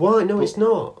 Why? No, it's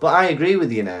not. But I agree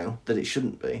with you now that it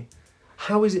shouldn't be.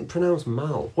 How is it pronounced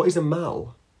Mal? What is a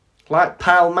Mal? Like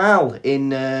Pall Mall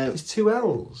in... It's 2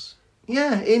 L's.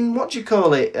 yeah, in what do you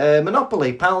call it?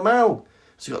 Monopoly, Pall Mall.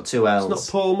 It's got 2 L's. It's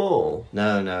not Paul Mall.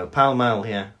 No, Pall Mall,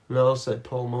 yeah. No, I'll say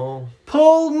Paul Mall.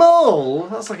 Paul Mall?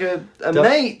 That's like a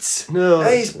mate. No.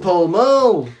 Hey, it's Paul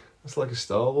Mall. That's like a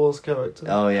Star Wars character.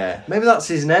 Oh, yeah. Maybe that's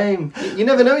his name. You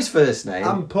never know his first name.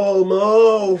 I'm Paul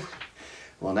Mall.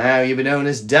 Well, now you'll be known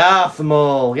as Darth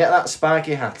Maul. Get that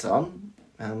spiky hat on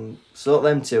and sort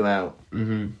them 2 out.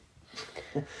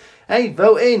 Hey,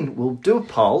 vote in. We'll do a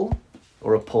poll,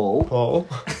 or a poll, Paul.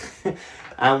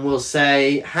 and we'll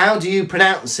say, how do you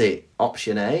pronounce it?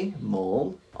 Option A,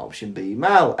 Maul. Option B,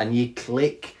 Mal. And you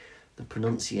click the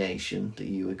pronunciation that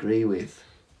you agree with.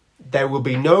 There will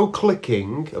be no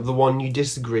clicking of the one you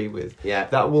disagree with. Yeah.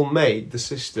 That will make the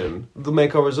system, will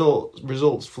make our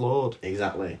results flawed.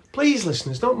 Exactly. Please,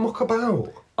 listeners, don't muck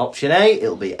about. Option A,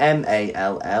 it'll be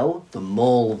M-A-L-L, the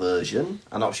Maul version.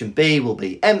 And option B will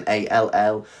be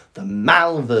M-A-L-L, the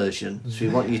Mal version. So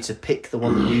we want you to pick the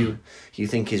one that you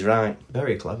think is right.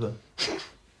 Very clever.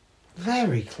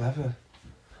 Very clever.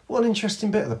 What an interesting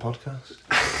bit of the podcast.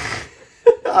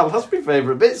 Oh, that's my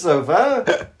favourite bit so far.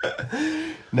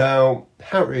 Now,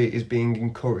 Harry is being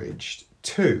encouraged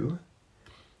to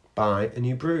buy a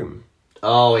new broom.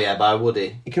 Oh, yeah, by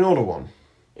Woody. He can order one.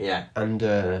 Yeah.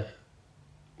 And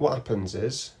what happens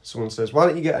is, someone says, why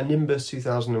don't you get a Nimbus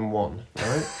 2001,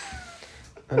 right?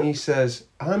 And he says,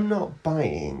 I'm not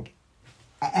buying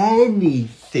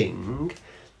anything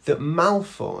that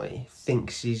Malfoy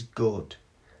thinks is good.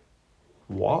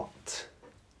 What?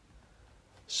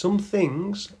 Some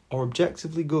things are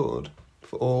objectively good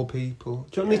for all people.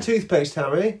 Do you want any toothpaste,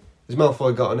 Harry? Has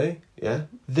Malfoy got any? Yeah.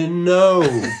 Then no. Do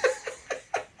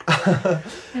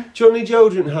you want any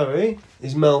deodorant, Harry?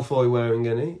 Is Malfoy wearing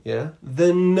any? Yeah.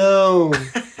 Then no.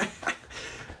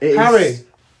 Harry,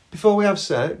 before we have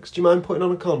sex, do you mind putting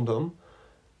on a condom?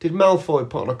 Did Malfoy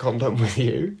put on a condom with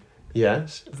you?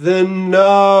 Yes. Then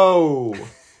no.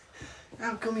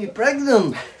 How come you're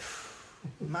pregnant?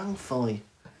 Malfoy.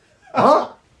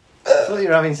 What? I thought you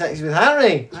were having sex with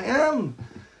Harry. I am.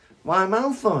 Why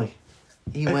Malfoy?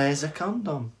 he wears a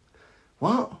condom.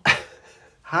 What?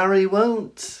 Harry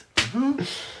won't.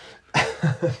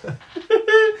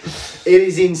 It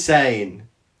is insane.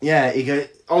 Yeah, he goes,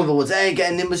 Oliver Woods, hey,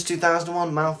 getting Nimbus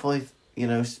 2001. Malfoy,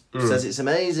 says it's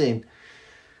amazing.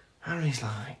 Harry's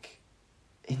like,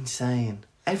 insane.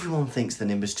 Everyone thinks the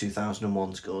Nimbus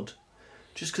 2001's good.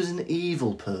 Just because an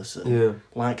evil person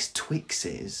likes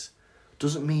Twixes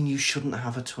doesn't mean you shouldn't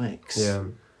have a Twix. Yeah.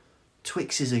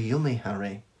 Twixes are yummy,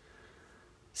 Harry.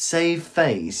 Save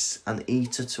face and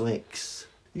eat a Twix.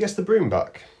 He gets the broom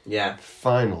back. Yeah.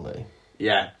 Finally.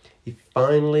 Yeah. He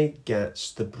finally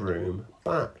gets the broom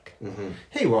back. Mm-hmm.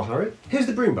 Here you are, Harry. Here's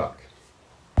the broom back.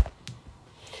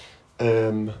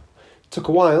 Took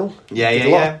a while.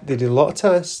 Yeah. They did a lot of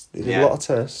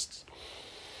tests.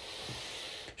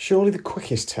 Surely the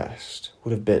quickest test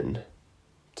would have been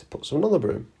to put someone on the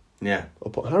broom. Yeah.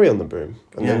 Or put Harry on the broom.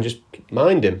 And then just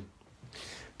mind him.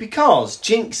 Because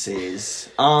jinxes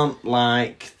aren't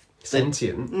like...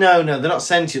 Sentient? No, they're not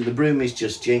sentient. The broom is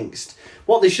just jinxed.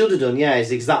 What they should have done,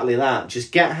 is exactly that.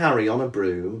 Just get Harry on a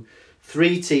broom,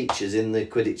 3 teachers in the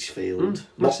Quidditch field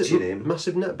watching him.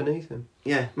 Massive net beneath him.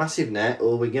 Yeah, massive net,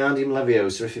 or Wingardium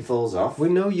Leviosa if he falls off. We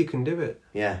know you can do it.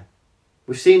 Yeah.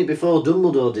 We've seen it before.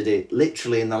 Dumbledore did it,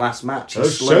 literally in the last match.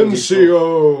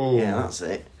 Asensio! Yeah, that's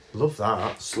it. Love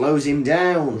that. Slows him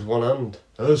down. With one hand.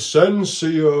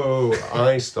 Asensio!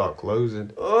 Eyes start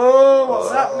closing. Oh,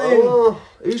 what's happening? Oh,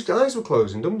 whose eyes were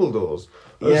closing? Dumbledore's.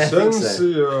 Yeah,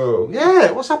 Asensio!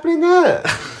 Yeah, what's happening there?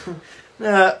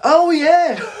 Oh,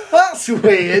 yeah. That's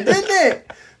weird, isn't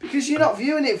it? Because you're not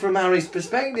viewing it from Harry's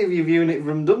perspective, you're viewing it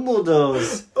from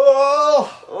Dumbledore's.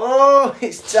 Oh,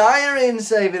 it's tiring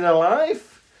saving a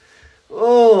life.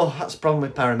 Oh, that's the problem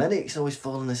with paramedics, always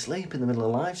falling asleep in the middle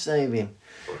of life saving.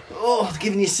 Oh,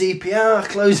 giving you CPR,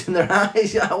 closing their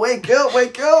eyes. Wake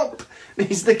up.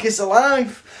 Needs the kiss of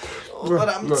life. Oh, but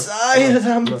I'm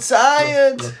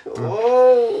tired.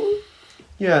 Oh.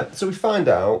 Yeah, so we find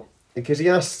out, because he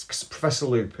asks Professor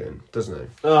Lupin, doesn't he?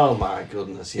 Oh my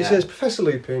goodness, yeah. He says, Professor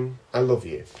Lupin, I love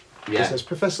you. Yeah. He says,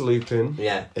 Professor Lupin,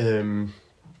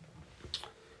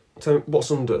 tell me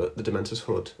what's under the Dementor's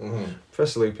hood. Mm-hmm.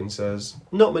 Professor Lupin says,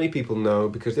 not many people know,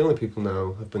 because the only people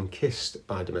know have been kissed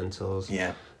by Dementors.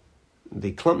 Yeah.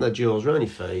 They clamp their jaws around your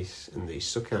face and they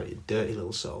suck out your dirty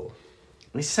little soul.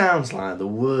 It sounds like the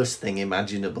worst thing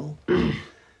imaginable.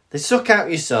 They suck out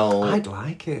your soul. I'd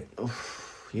like it.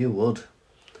 You would.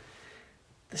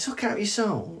 They suck out your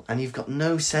soul and you've got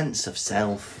no sense of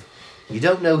self. You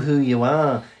don't know who you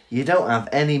are. You don't have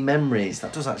any memories.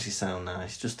 That does actually sound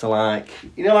nice. Just to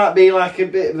be like a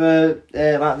bit of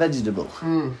a like vegetable.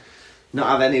 Not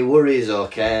have any worries or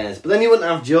cares. But then you wouldn't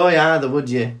have joy either, would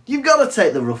you? You've got to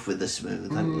take the rough with the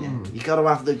smooth, haven't you? You've got to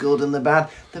have the good and the bad.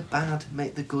 The bad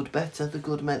make the good better. The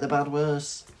good make the bad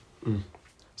worse.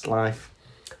 It's life.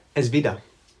 Es vida.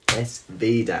 Es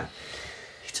vida.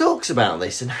 He talks about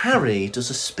this and Harry does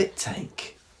a spit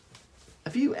take.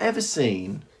 Have you ever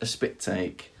seen a spit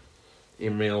take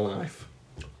in real life?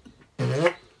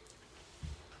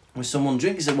 When someone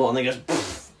drinks some water and they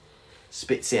goes,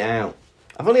 spits it out.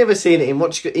 I've only ever seen it in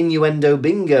Innuendo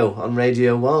Bingo on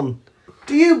Radio 1.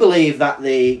 Do you believe that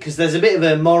because there's a bit of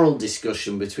a moral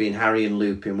discussion between Harry and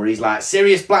Lupin where he's like,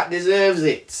 Sirius Black deserves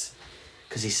it.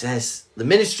 Because he says, the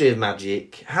Ministry of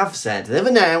Magic they've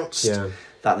announced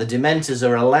that the Dementors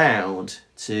are allowed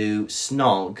to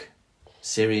snog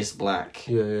Sirius Black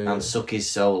and suck his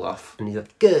soul off. And he's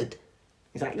like, good.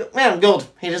 He's like, well, good,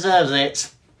 he deserves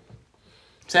it.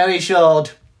 So he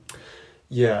should.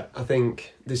 Yeah, I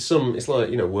think there's it's like,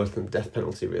 worse than the death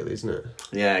penalty really, isn't it?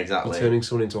 Yeah, exactly. You're turning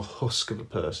someone into a husk of a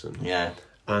person. Yeah.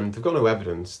 And they've got no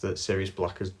evidence that Sirius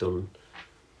Black has done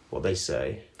what they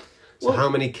say. So how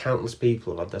many countless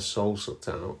people have had their soul sucked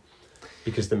out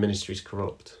because the ministry's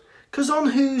corrupt? Because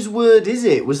on whose word is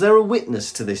it? Was there a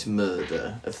witness to this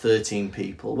murder of 13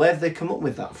 people? Where have they come up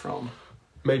with that from?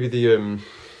 Maybe the,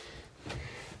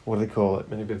 what do they call it?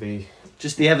 Maybe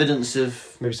just the evidence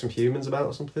of... Maybe some humans about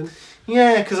or something?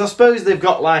 Yeah, because I suppose they've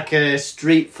got like a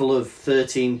street full of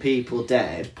 13 people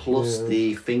dead, plus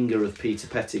the finger of Peter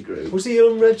Pettigrew. Was he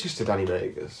unregistered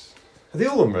Animagus? Are they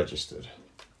all unregistered?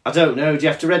 I don't know. Do you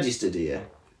have to register, do you?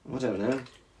 I don't know.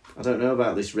 I don't know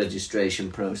about this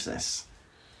registration process.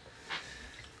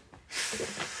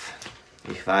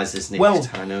 If I was this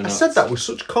nicked, I know not. I said that with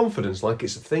such confidence, like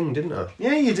it's a thing, didn't I?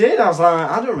 Yeah, you did. I was like,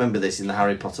 I don't remember this in the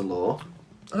Harry Potter lore.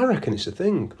 I reckon it's a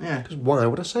thing. Yeah. Because why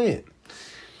would I say it?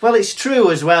 Well, it's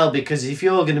true as well, because if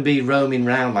you're going to be roaming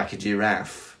round like a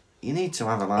giraffe, you need to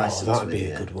have a licence. Oh, that'd be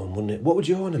a good one, wouldn't it? What would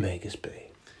your Animagus be?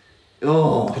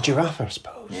 Oh. A giraffe, I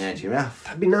suppose. Yeah, giraffe.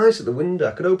 That'd be nice at the window.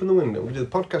 I could open the window. We could do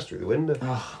the podcast through the window.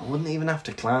 Oh, I wouldn't even have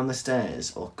to climb the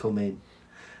stairs or come in.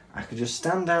 I could just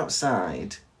stand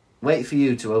outside, wait for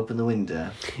you to open the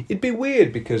window. It'd be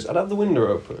weird because I'd have the window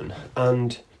open,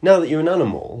 and now that you're an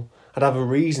animal, I'd have a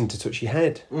reason to touch your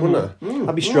head, wouldn't I?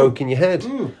 I'd be stroking your head,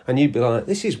 and you'd be like,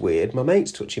 "This is weird. My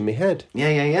mate's touching my head."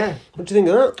 Yeah. What do you think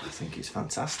of that? I think it's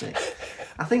fantastic.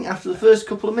 I think after the first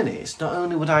couple of minutes, not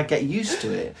only would I get used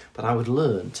to it, but I would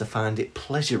learn to find it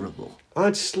pleasurable.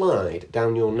 I'd slide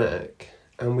down your neck,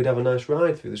 and we'd have a nice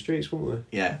ride through the streets, wouldn't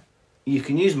we? Yeah. You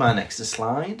can use my neck to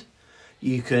slide.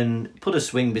 You can put a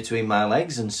swing between my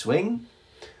legs and swing.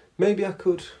 Maybe I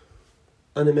could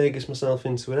animagus myself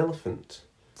into an elephant.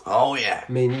 Oh, yeah.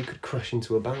 Me and you could crash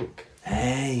into a bank.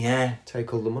 Hey, yeah.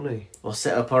 Take all the money. We'll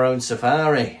set up our own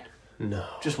safari. No.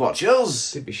 Just watch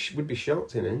us. We'd be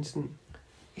shocked in an instant.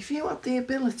 If you had the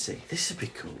ability, this would be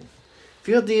cool. If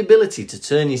you had the ability to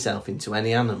turn yourself into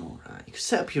any animal, right, you could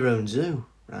set up your own zoo.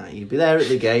 Right, you'd be there at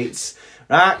the gates.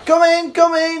 Right, come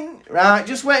in. Right,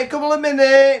 just wait a couple of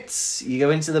minutes. You go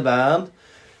into the barn,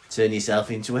 turn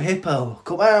yourself into a hippo.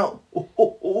 Come out.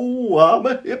 Oh, I'm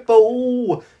a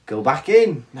hippo. Go back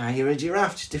in. Now you're a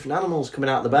giraffe. Just different animals coming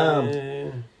out the barn.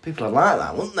 Yeah. People would like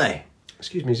that, wouldn't they?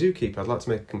 Excuse me, zookeeper, I'd like to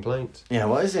make a complaint. Yeah,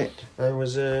 what is it? I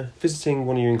was visiting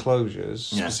one of your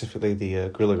enclosures, Yeah. specifically the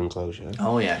gorilla enclosure,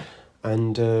 Oh, yeah.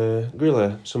 and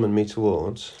gorilla summoned me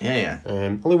towards. Yeah.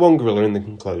 Only one gorilla in the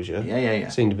enclosure. Yeah.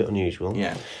 Seemed a bit unusual.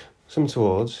 Yeah. Summoned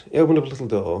towards. He opened up a little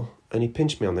door and he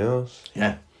pinched me on the arse.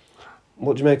 Yeah.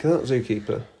 What do you make of that,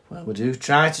 zookeeper? Well, we do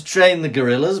try to train the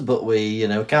gorillas, but we,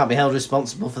 can't be held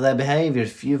responsible for their behaviour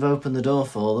if you've opened the door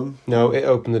for them. No, it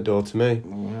opened the door to me.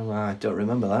 Well, I don't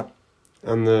remember that.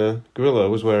 And the gorilla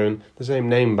was wearing the same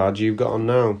name badge you've got on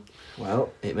now.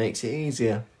 Well, it makes it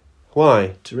easier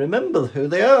Why? to remember who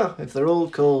they are. If they're all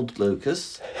called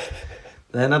Lucas,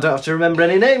 then I don't have to remember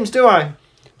any names, do I?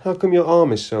 How come your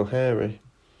arm is so hairy?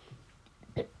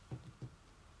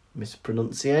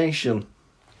 Mispronunciation.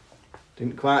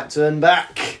 Didn't quite turn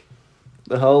back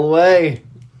the whole way.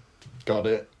 Got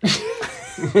it.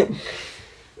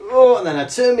 Oh, and then I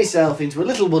turn myself into a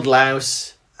little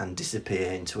woodlouse and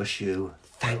disappear into a shoe.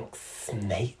 Thanks,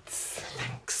 mates.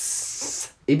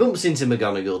 Thanks. He bumps into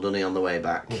McGonagall, doesn't he, on the way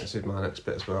back? Yeah, this is my next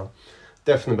bit as well.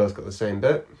 Definitely both got the same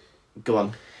bit. Go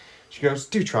on. She goes,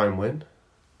 do try and win.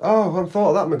 Oh, I hadn't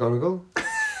thought of that, McGonagall.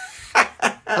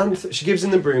 And she gives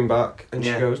him the broom back, and she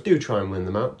Yeah. goes, do try and win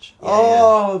the match. Yeah,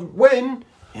 Oh, win?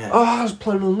 Yeah. Oh, I was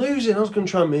planning on losing. I was going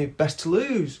to try my best to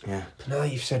lose. Yeah. But now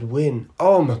you've said win.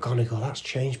 Oh, McGonagall, that's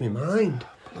changed my mind.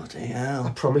 Bloody I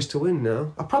hell. promise to win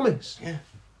now. I promise. Yeah.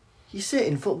 You sit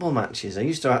in football matches. I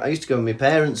used to go with my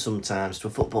parents sometimes to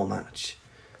a football match.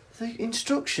 The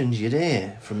instructions you'd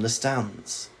hear from the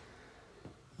stands.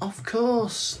 Of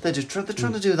course. They're trying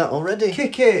to do that already.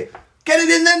 Kick it. Get it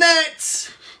in the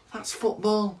net! That's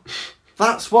football.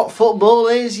 That's what football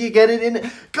is. You get it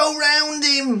in. Go round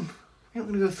him. You're not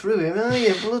going to go through him, are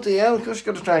you? Bloody hell. Of course you've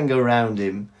got to try and go round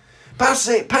him. Pass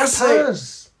it.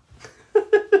 Pass.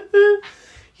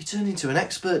 You turn into an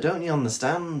expert, don't you, on the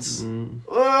stands?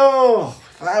 Oh,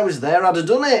 if I was there, I'd have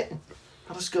done it.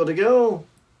 I'd have scored a goal.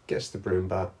 Gets the broom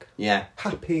back. Yeah.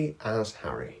 Happy as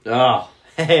Harry. Oh,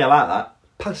 hey, I like that.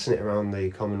 Passing it around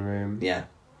the common room. Yeah.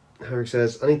 Harry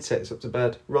says, I need to take this up to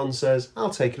bed. Ron says, I'll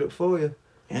take it up for you.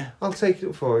 Yeah. I'll take it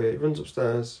up for you. He runs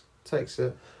upstairs, takes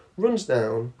it, runs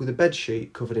down with a bed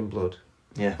sheet covered in blood.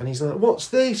 Yeah. And he's like, what's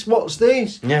this? What's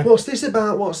this? Yeah. What's this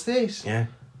about? What's this? Yeah.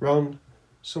 Ron,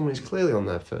 someone is clearly on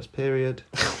their first period.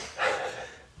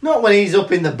 Not when he's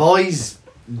up in the boys'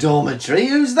 dormitory.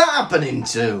 Who's that happening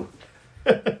to?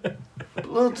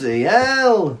 Bloody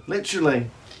hell.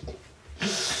 Literally.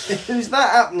 Who's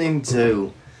that happening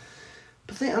to?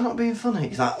 But think I'm not being funny.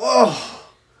 He's like, oh,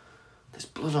 there's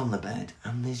blood on the bed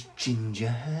and there's ginger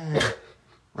hair.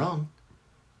 Ron,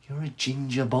 you're a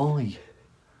ginger boy.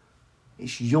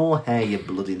 It's your hair, you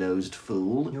bloody-nosed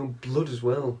fool. You're blood as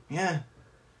well. Yeah.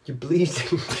 You're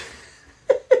bleeding.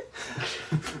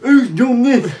 Who's done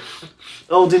this?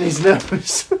 Holding his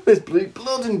nose. There's blue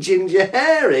blood and ginger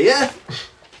hair here.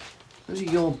 Those are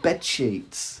your bed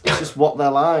sheets. It's just what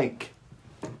they're like.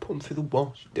 Put them through the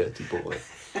wash, dirty boy.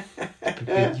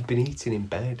 You've been eating in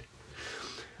bed.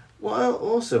 What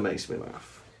also makes me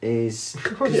laugh is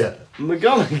Oh, yeah.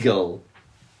 McGonagall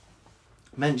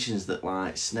mentions that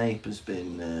like Snape has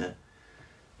been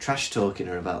trash talking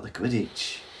her about the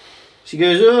Quidditch. She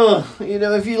goes, oh,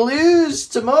 if you lose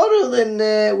tomorrow, then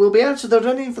we'll be out of the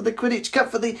running for the Quidditch Cup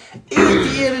for the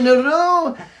 8th year in a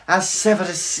row. As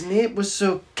Severus Snape was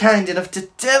so kind enough to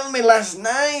tell me last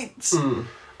night.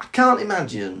 I can't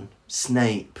imagine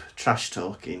Snape trash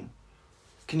talking.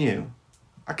 Can you?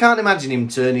 I can't imagine him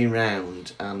turning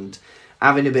round and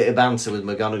having a bit of banter with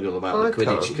McGonagall about the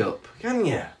Quidditch Cup. Can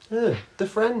you? Yeah, they're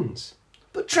friends.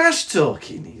 But trash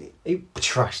talking.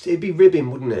 It'd be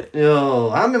ribbing, wouldn't it? Oh,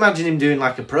 I'm imagining him doing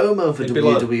like a promo for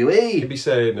WWE. He'd be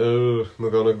saying, "Oh,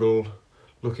 McGonagall,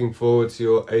 looking forward to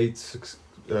your 8th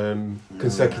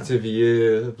consecutive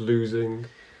year of losing.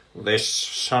 This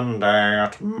Sunday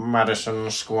at Madison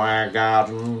Square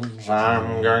Gardens,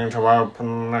 I'm going to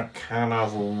open a can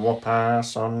of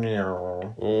whoop-ass on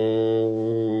you.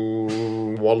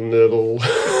 1-0.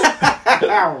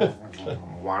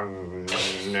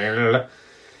 1-0.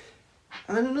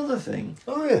 And then another thing.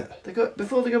 Oh yeah.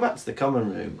 Before they go back to the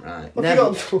common room, right? What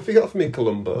have you got for me,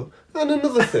 Columbo? And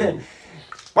another thing.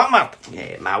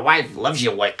 My wife loves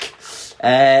your wick.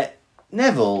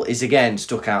 Neville is again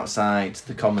stuck outside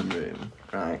the common room,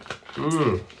 right?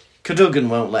 Cadogan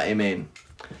won't let him in.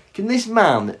 Can this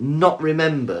man not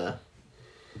remember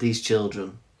these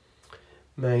children?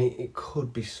 Mate, it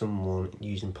could be someone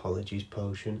using Polyjuice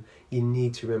Potion. You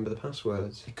need to remember the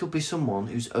passwords. It could be someone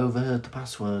who's overheard the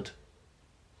password.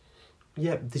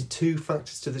 Yeah, there's 2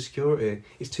 factors to the security.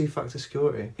 It's 2-factor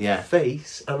security. Yeah.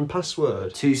 Face and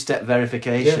password. 2-step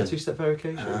verification. Yeah, 2-step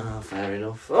verification. Ah, fair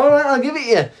enough. All right, I'll give it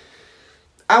you.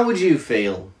 How would you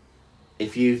feel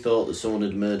if you thought that someone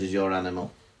had murdered your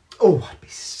animal? Oh, I'd be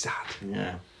sad.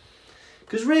 Yeah.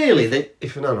 Because really,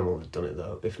 If an animal had done it,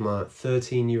 though, if my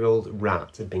 13-year-old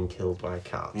rat had been killed by a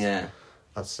cat, yeah,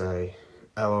 I'd say,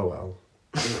 LOL.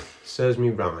 Serves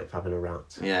me right for having a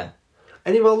rat. yeah.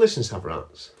 Any of our listeners have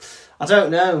rats? I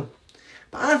don't know.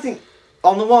 But I think,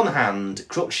 on the one hand,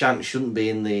 Crookshanks shouldn't be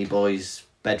in the boy's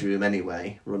bedroom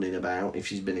anyway, running about, if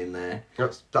she's been in there.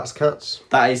 That's cats.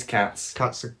 That is cats.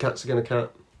 Cats are gonna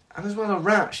cat. And as well, a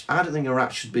rat. I don't think a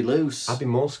rat should be loose. I'd be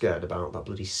more scared about that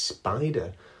bloody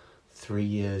spider 3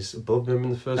 years above him in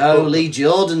the first Oh, book. Lee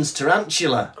Jordan's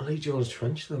tarantula. Lee Jordan's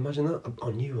tarantula, imagine that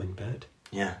on you in bed.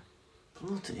 Yeah.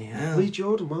 Bloody hell. Lee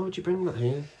Jordan, why would you bring that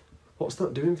here? What's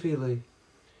that doing for you, Lee?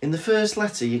 In the first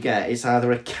letter you get, it's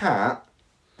either a cat,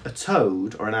 a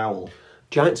toad, or an owl.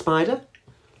 Giant spider?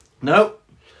 No.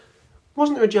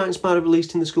 Wasn't there a giant spider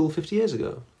released in the school 50 years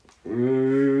ago?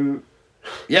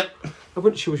 Yep.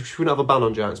 Should we not have a ban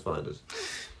on giant spiders?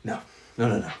 No.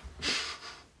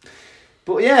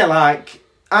 But yeah, like,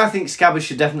 I think Scabbers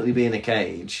should definitely be in a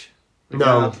cage.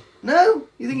 No. No?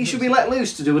 You think he should be let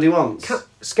loose to do what he wants?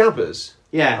 Scabbers?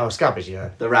 Yeah. Oh, Scabbers,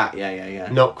 yeah. The rat, yeah.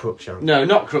 Not Crookshanks. No,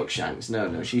 not Crookshanks.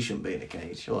 No, she shouldn't be in a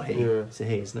cage. Or he. Yeah. It's a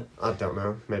he, isn't it? I don't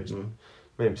know. Maybe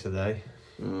it's a they.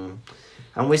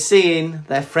 And we're seeing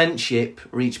their friendship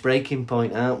reach breaking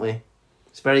point, aren't we?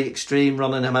 It's very extreme,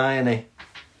 Ron and Hermione.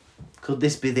 Could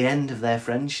this be the end of their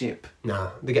friendship?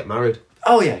 Nah, they get married.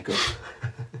 Oh, yeah, good.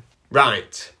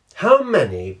 Right. How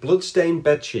many bloodstained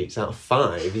bedsheets out of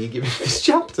 5 are you giving this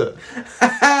chapter?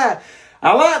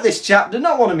 I like this chapter,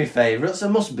 not one of my favourites, I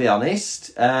must be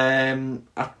honest. I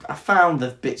found the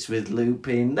bits with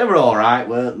Lupin, they were alright,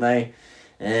 weren't they?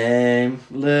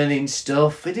 Learning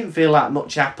stuff. It didn't feel like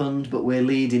much happened, but we're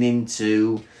leading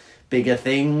into bigger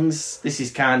things. This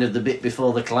is kind of the bit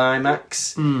before the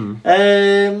climax. I'm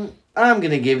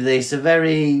going to give this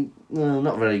a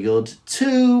not very good,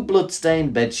 2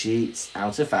 bloodstained bedsheets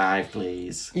out of 5,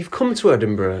 please. You've come to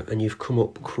Edinburgh and you've come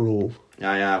up cruel.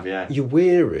 I have, yeah. You're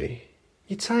weary.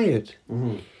 You're tired.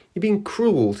 You're being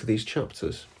cruel to these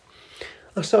chapters.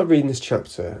 I started reading this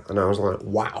chapter and I was like,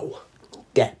 wow,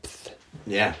 depth.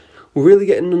 Yeah. We're really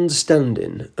getting an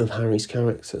understanding of Harry's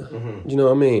character. Do you know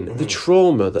what I mean? The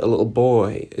trauma that a little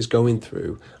boy is going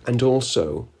through and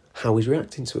also how he's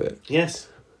reacting to it. Yes.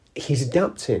 He's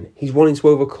adapting. He's wanting to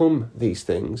overcome these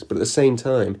things, but at the same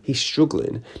time, he's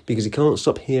struggling because he can't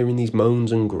stop hearing these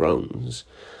moans and groans.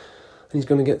 And he's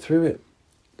going to get through it.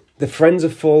 The friends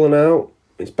have fallen out.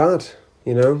 It's bad,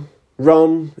 you know.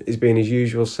 Ron is being his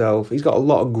usual self. He's got a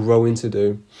lot of growing to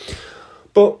do.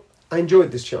 But I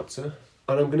enjoyed this chapter,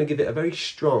 and I'm going to give it a very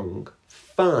strong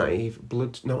 4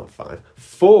 blood-stained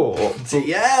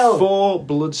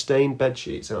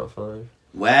bedsheets out of 5.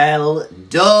 Well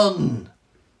done.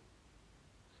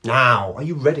 Now, are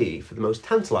you ready for the most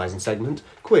tantalising segment?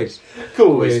 Quiz.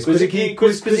 Quiz, quizzy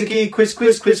quiz,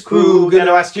 quiz, crew.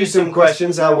 Gonna ask you some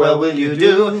questions, how well will you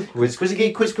do? Quiz,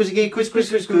 quizzy quiz,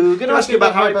 quiz, crew. Gonna ask you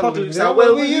about Harry Potter, how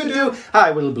well will you do? I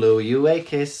will blow you a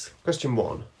kiss. Question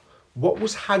 1. What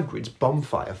was Hagrid's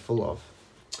bonfire full of?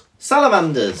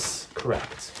 Salamanders.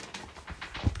 Correct.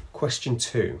 Question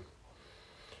 2.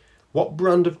 What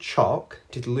brand of chalk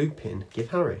did Lupin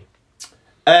give Harry?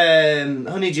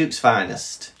 Honeyduke's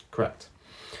Finest. Correct.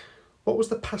 What was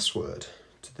the password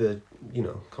to the,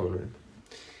 common room?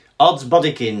 Odds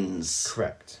Bodykins.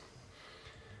 Correct.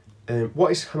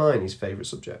 What is Hermione's favourite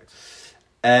subject?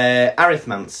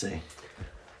 Arithmancy.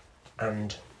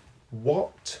 And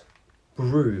what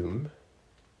broom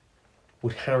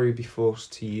would Harry be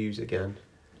forced to use again?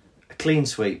 A clean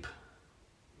sweep.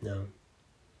 No.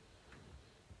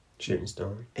 Shooting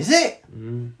star. Is it?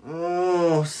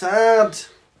 Oh, sad.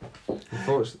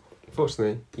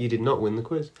 Unfortunately, you did not win the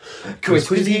quiz.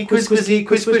 Quiz, we're going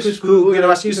to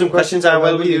ask you some questions. How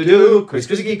well will you do? Quiz,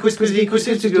 Guys,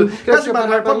 about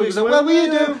Harry Potter, how well will you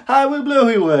do? How will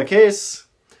Blue work is?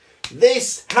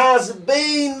 This has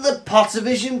been the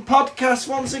Pottervision podcast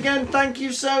once again. Thank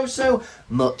you so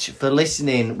much for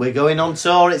listening. We're going on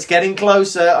tour. It's getting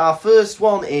closer. Our first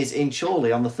one is in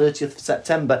Chorley on the 30th of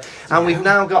September. And we've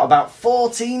now got about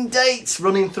 14 dates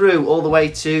running through all the way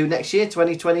to next year,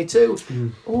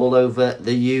 2022, all over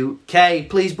the UK.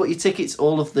 Please book your tickets.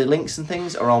 All of the links and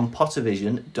things are on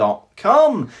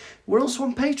pottervision.com. We're also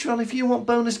on Patreon. If you want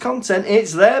bonus content,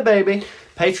 it's there, baby.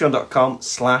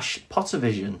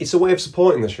 Patreon.com/Pottervision. It's a way of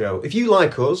supporting the show. If you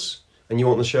like us and you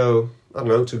want the show, I don't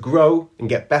know, to grow and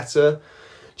get better,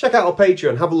 check out our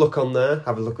Patreon. Have a look on there.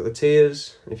 Have a look at the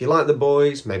tiers. If you like the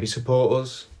boys, maybe support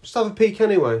us. Just have a peek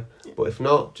anyway. But if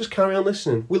not, just carry on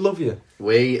listening. We love you.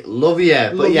 We love you.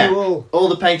 Love But yeah, you all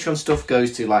the Patreon stuff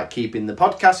goes to like keeping the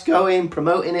podcast going,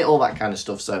 promoting it, all that kind of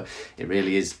stuff. So it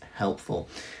really is helpful.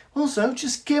 Also,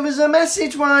 just give us a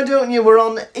message, why don't you? We're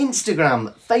on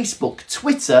Instagram, Facebook,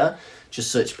 Twitter.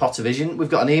 Just search Pottervision. We've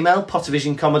got an email,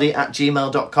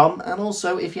 pottervisioncomedy@gmail.com. And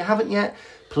also, if you haven't yet,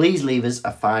 please leave us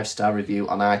a 5-star review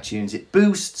on iTunes. It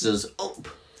boosts us up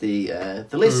the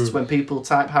list when people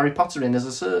type Harry Potter in as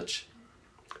a search.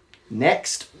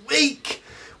 Next week,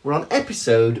 we're on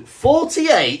episode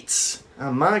 48.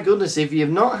 And my goodness, if you've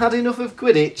not had enough of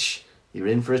Quidditch, you're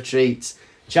in for a treat.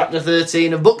 Chapter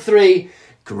 13 of Book 3,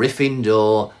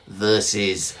 Gryffindor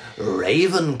versus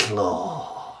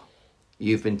Ravenclaw.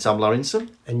 You've been Tom Lawrinson.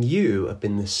 And you have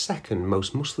been the second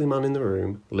most muscly man in the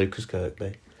room, Lucas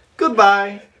Kirkby.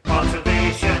 Goodbye.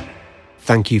 Pottervision.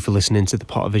 Thank you for listening to the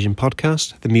Pottervision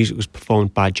podcast. The music was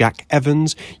performed by Jack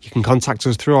Evans. You can contact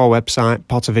us through our website,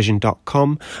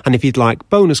 pottervision.com. And if you'd like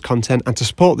bonus content and to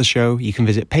support the show, you can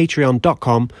visit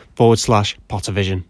patreon.com/Pottervision.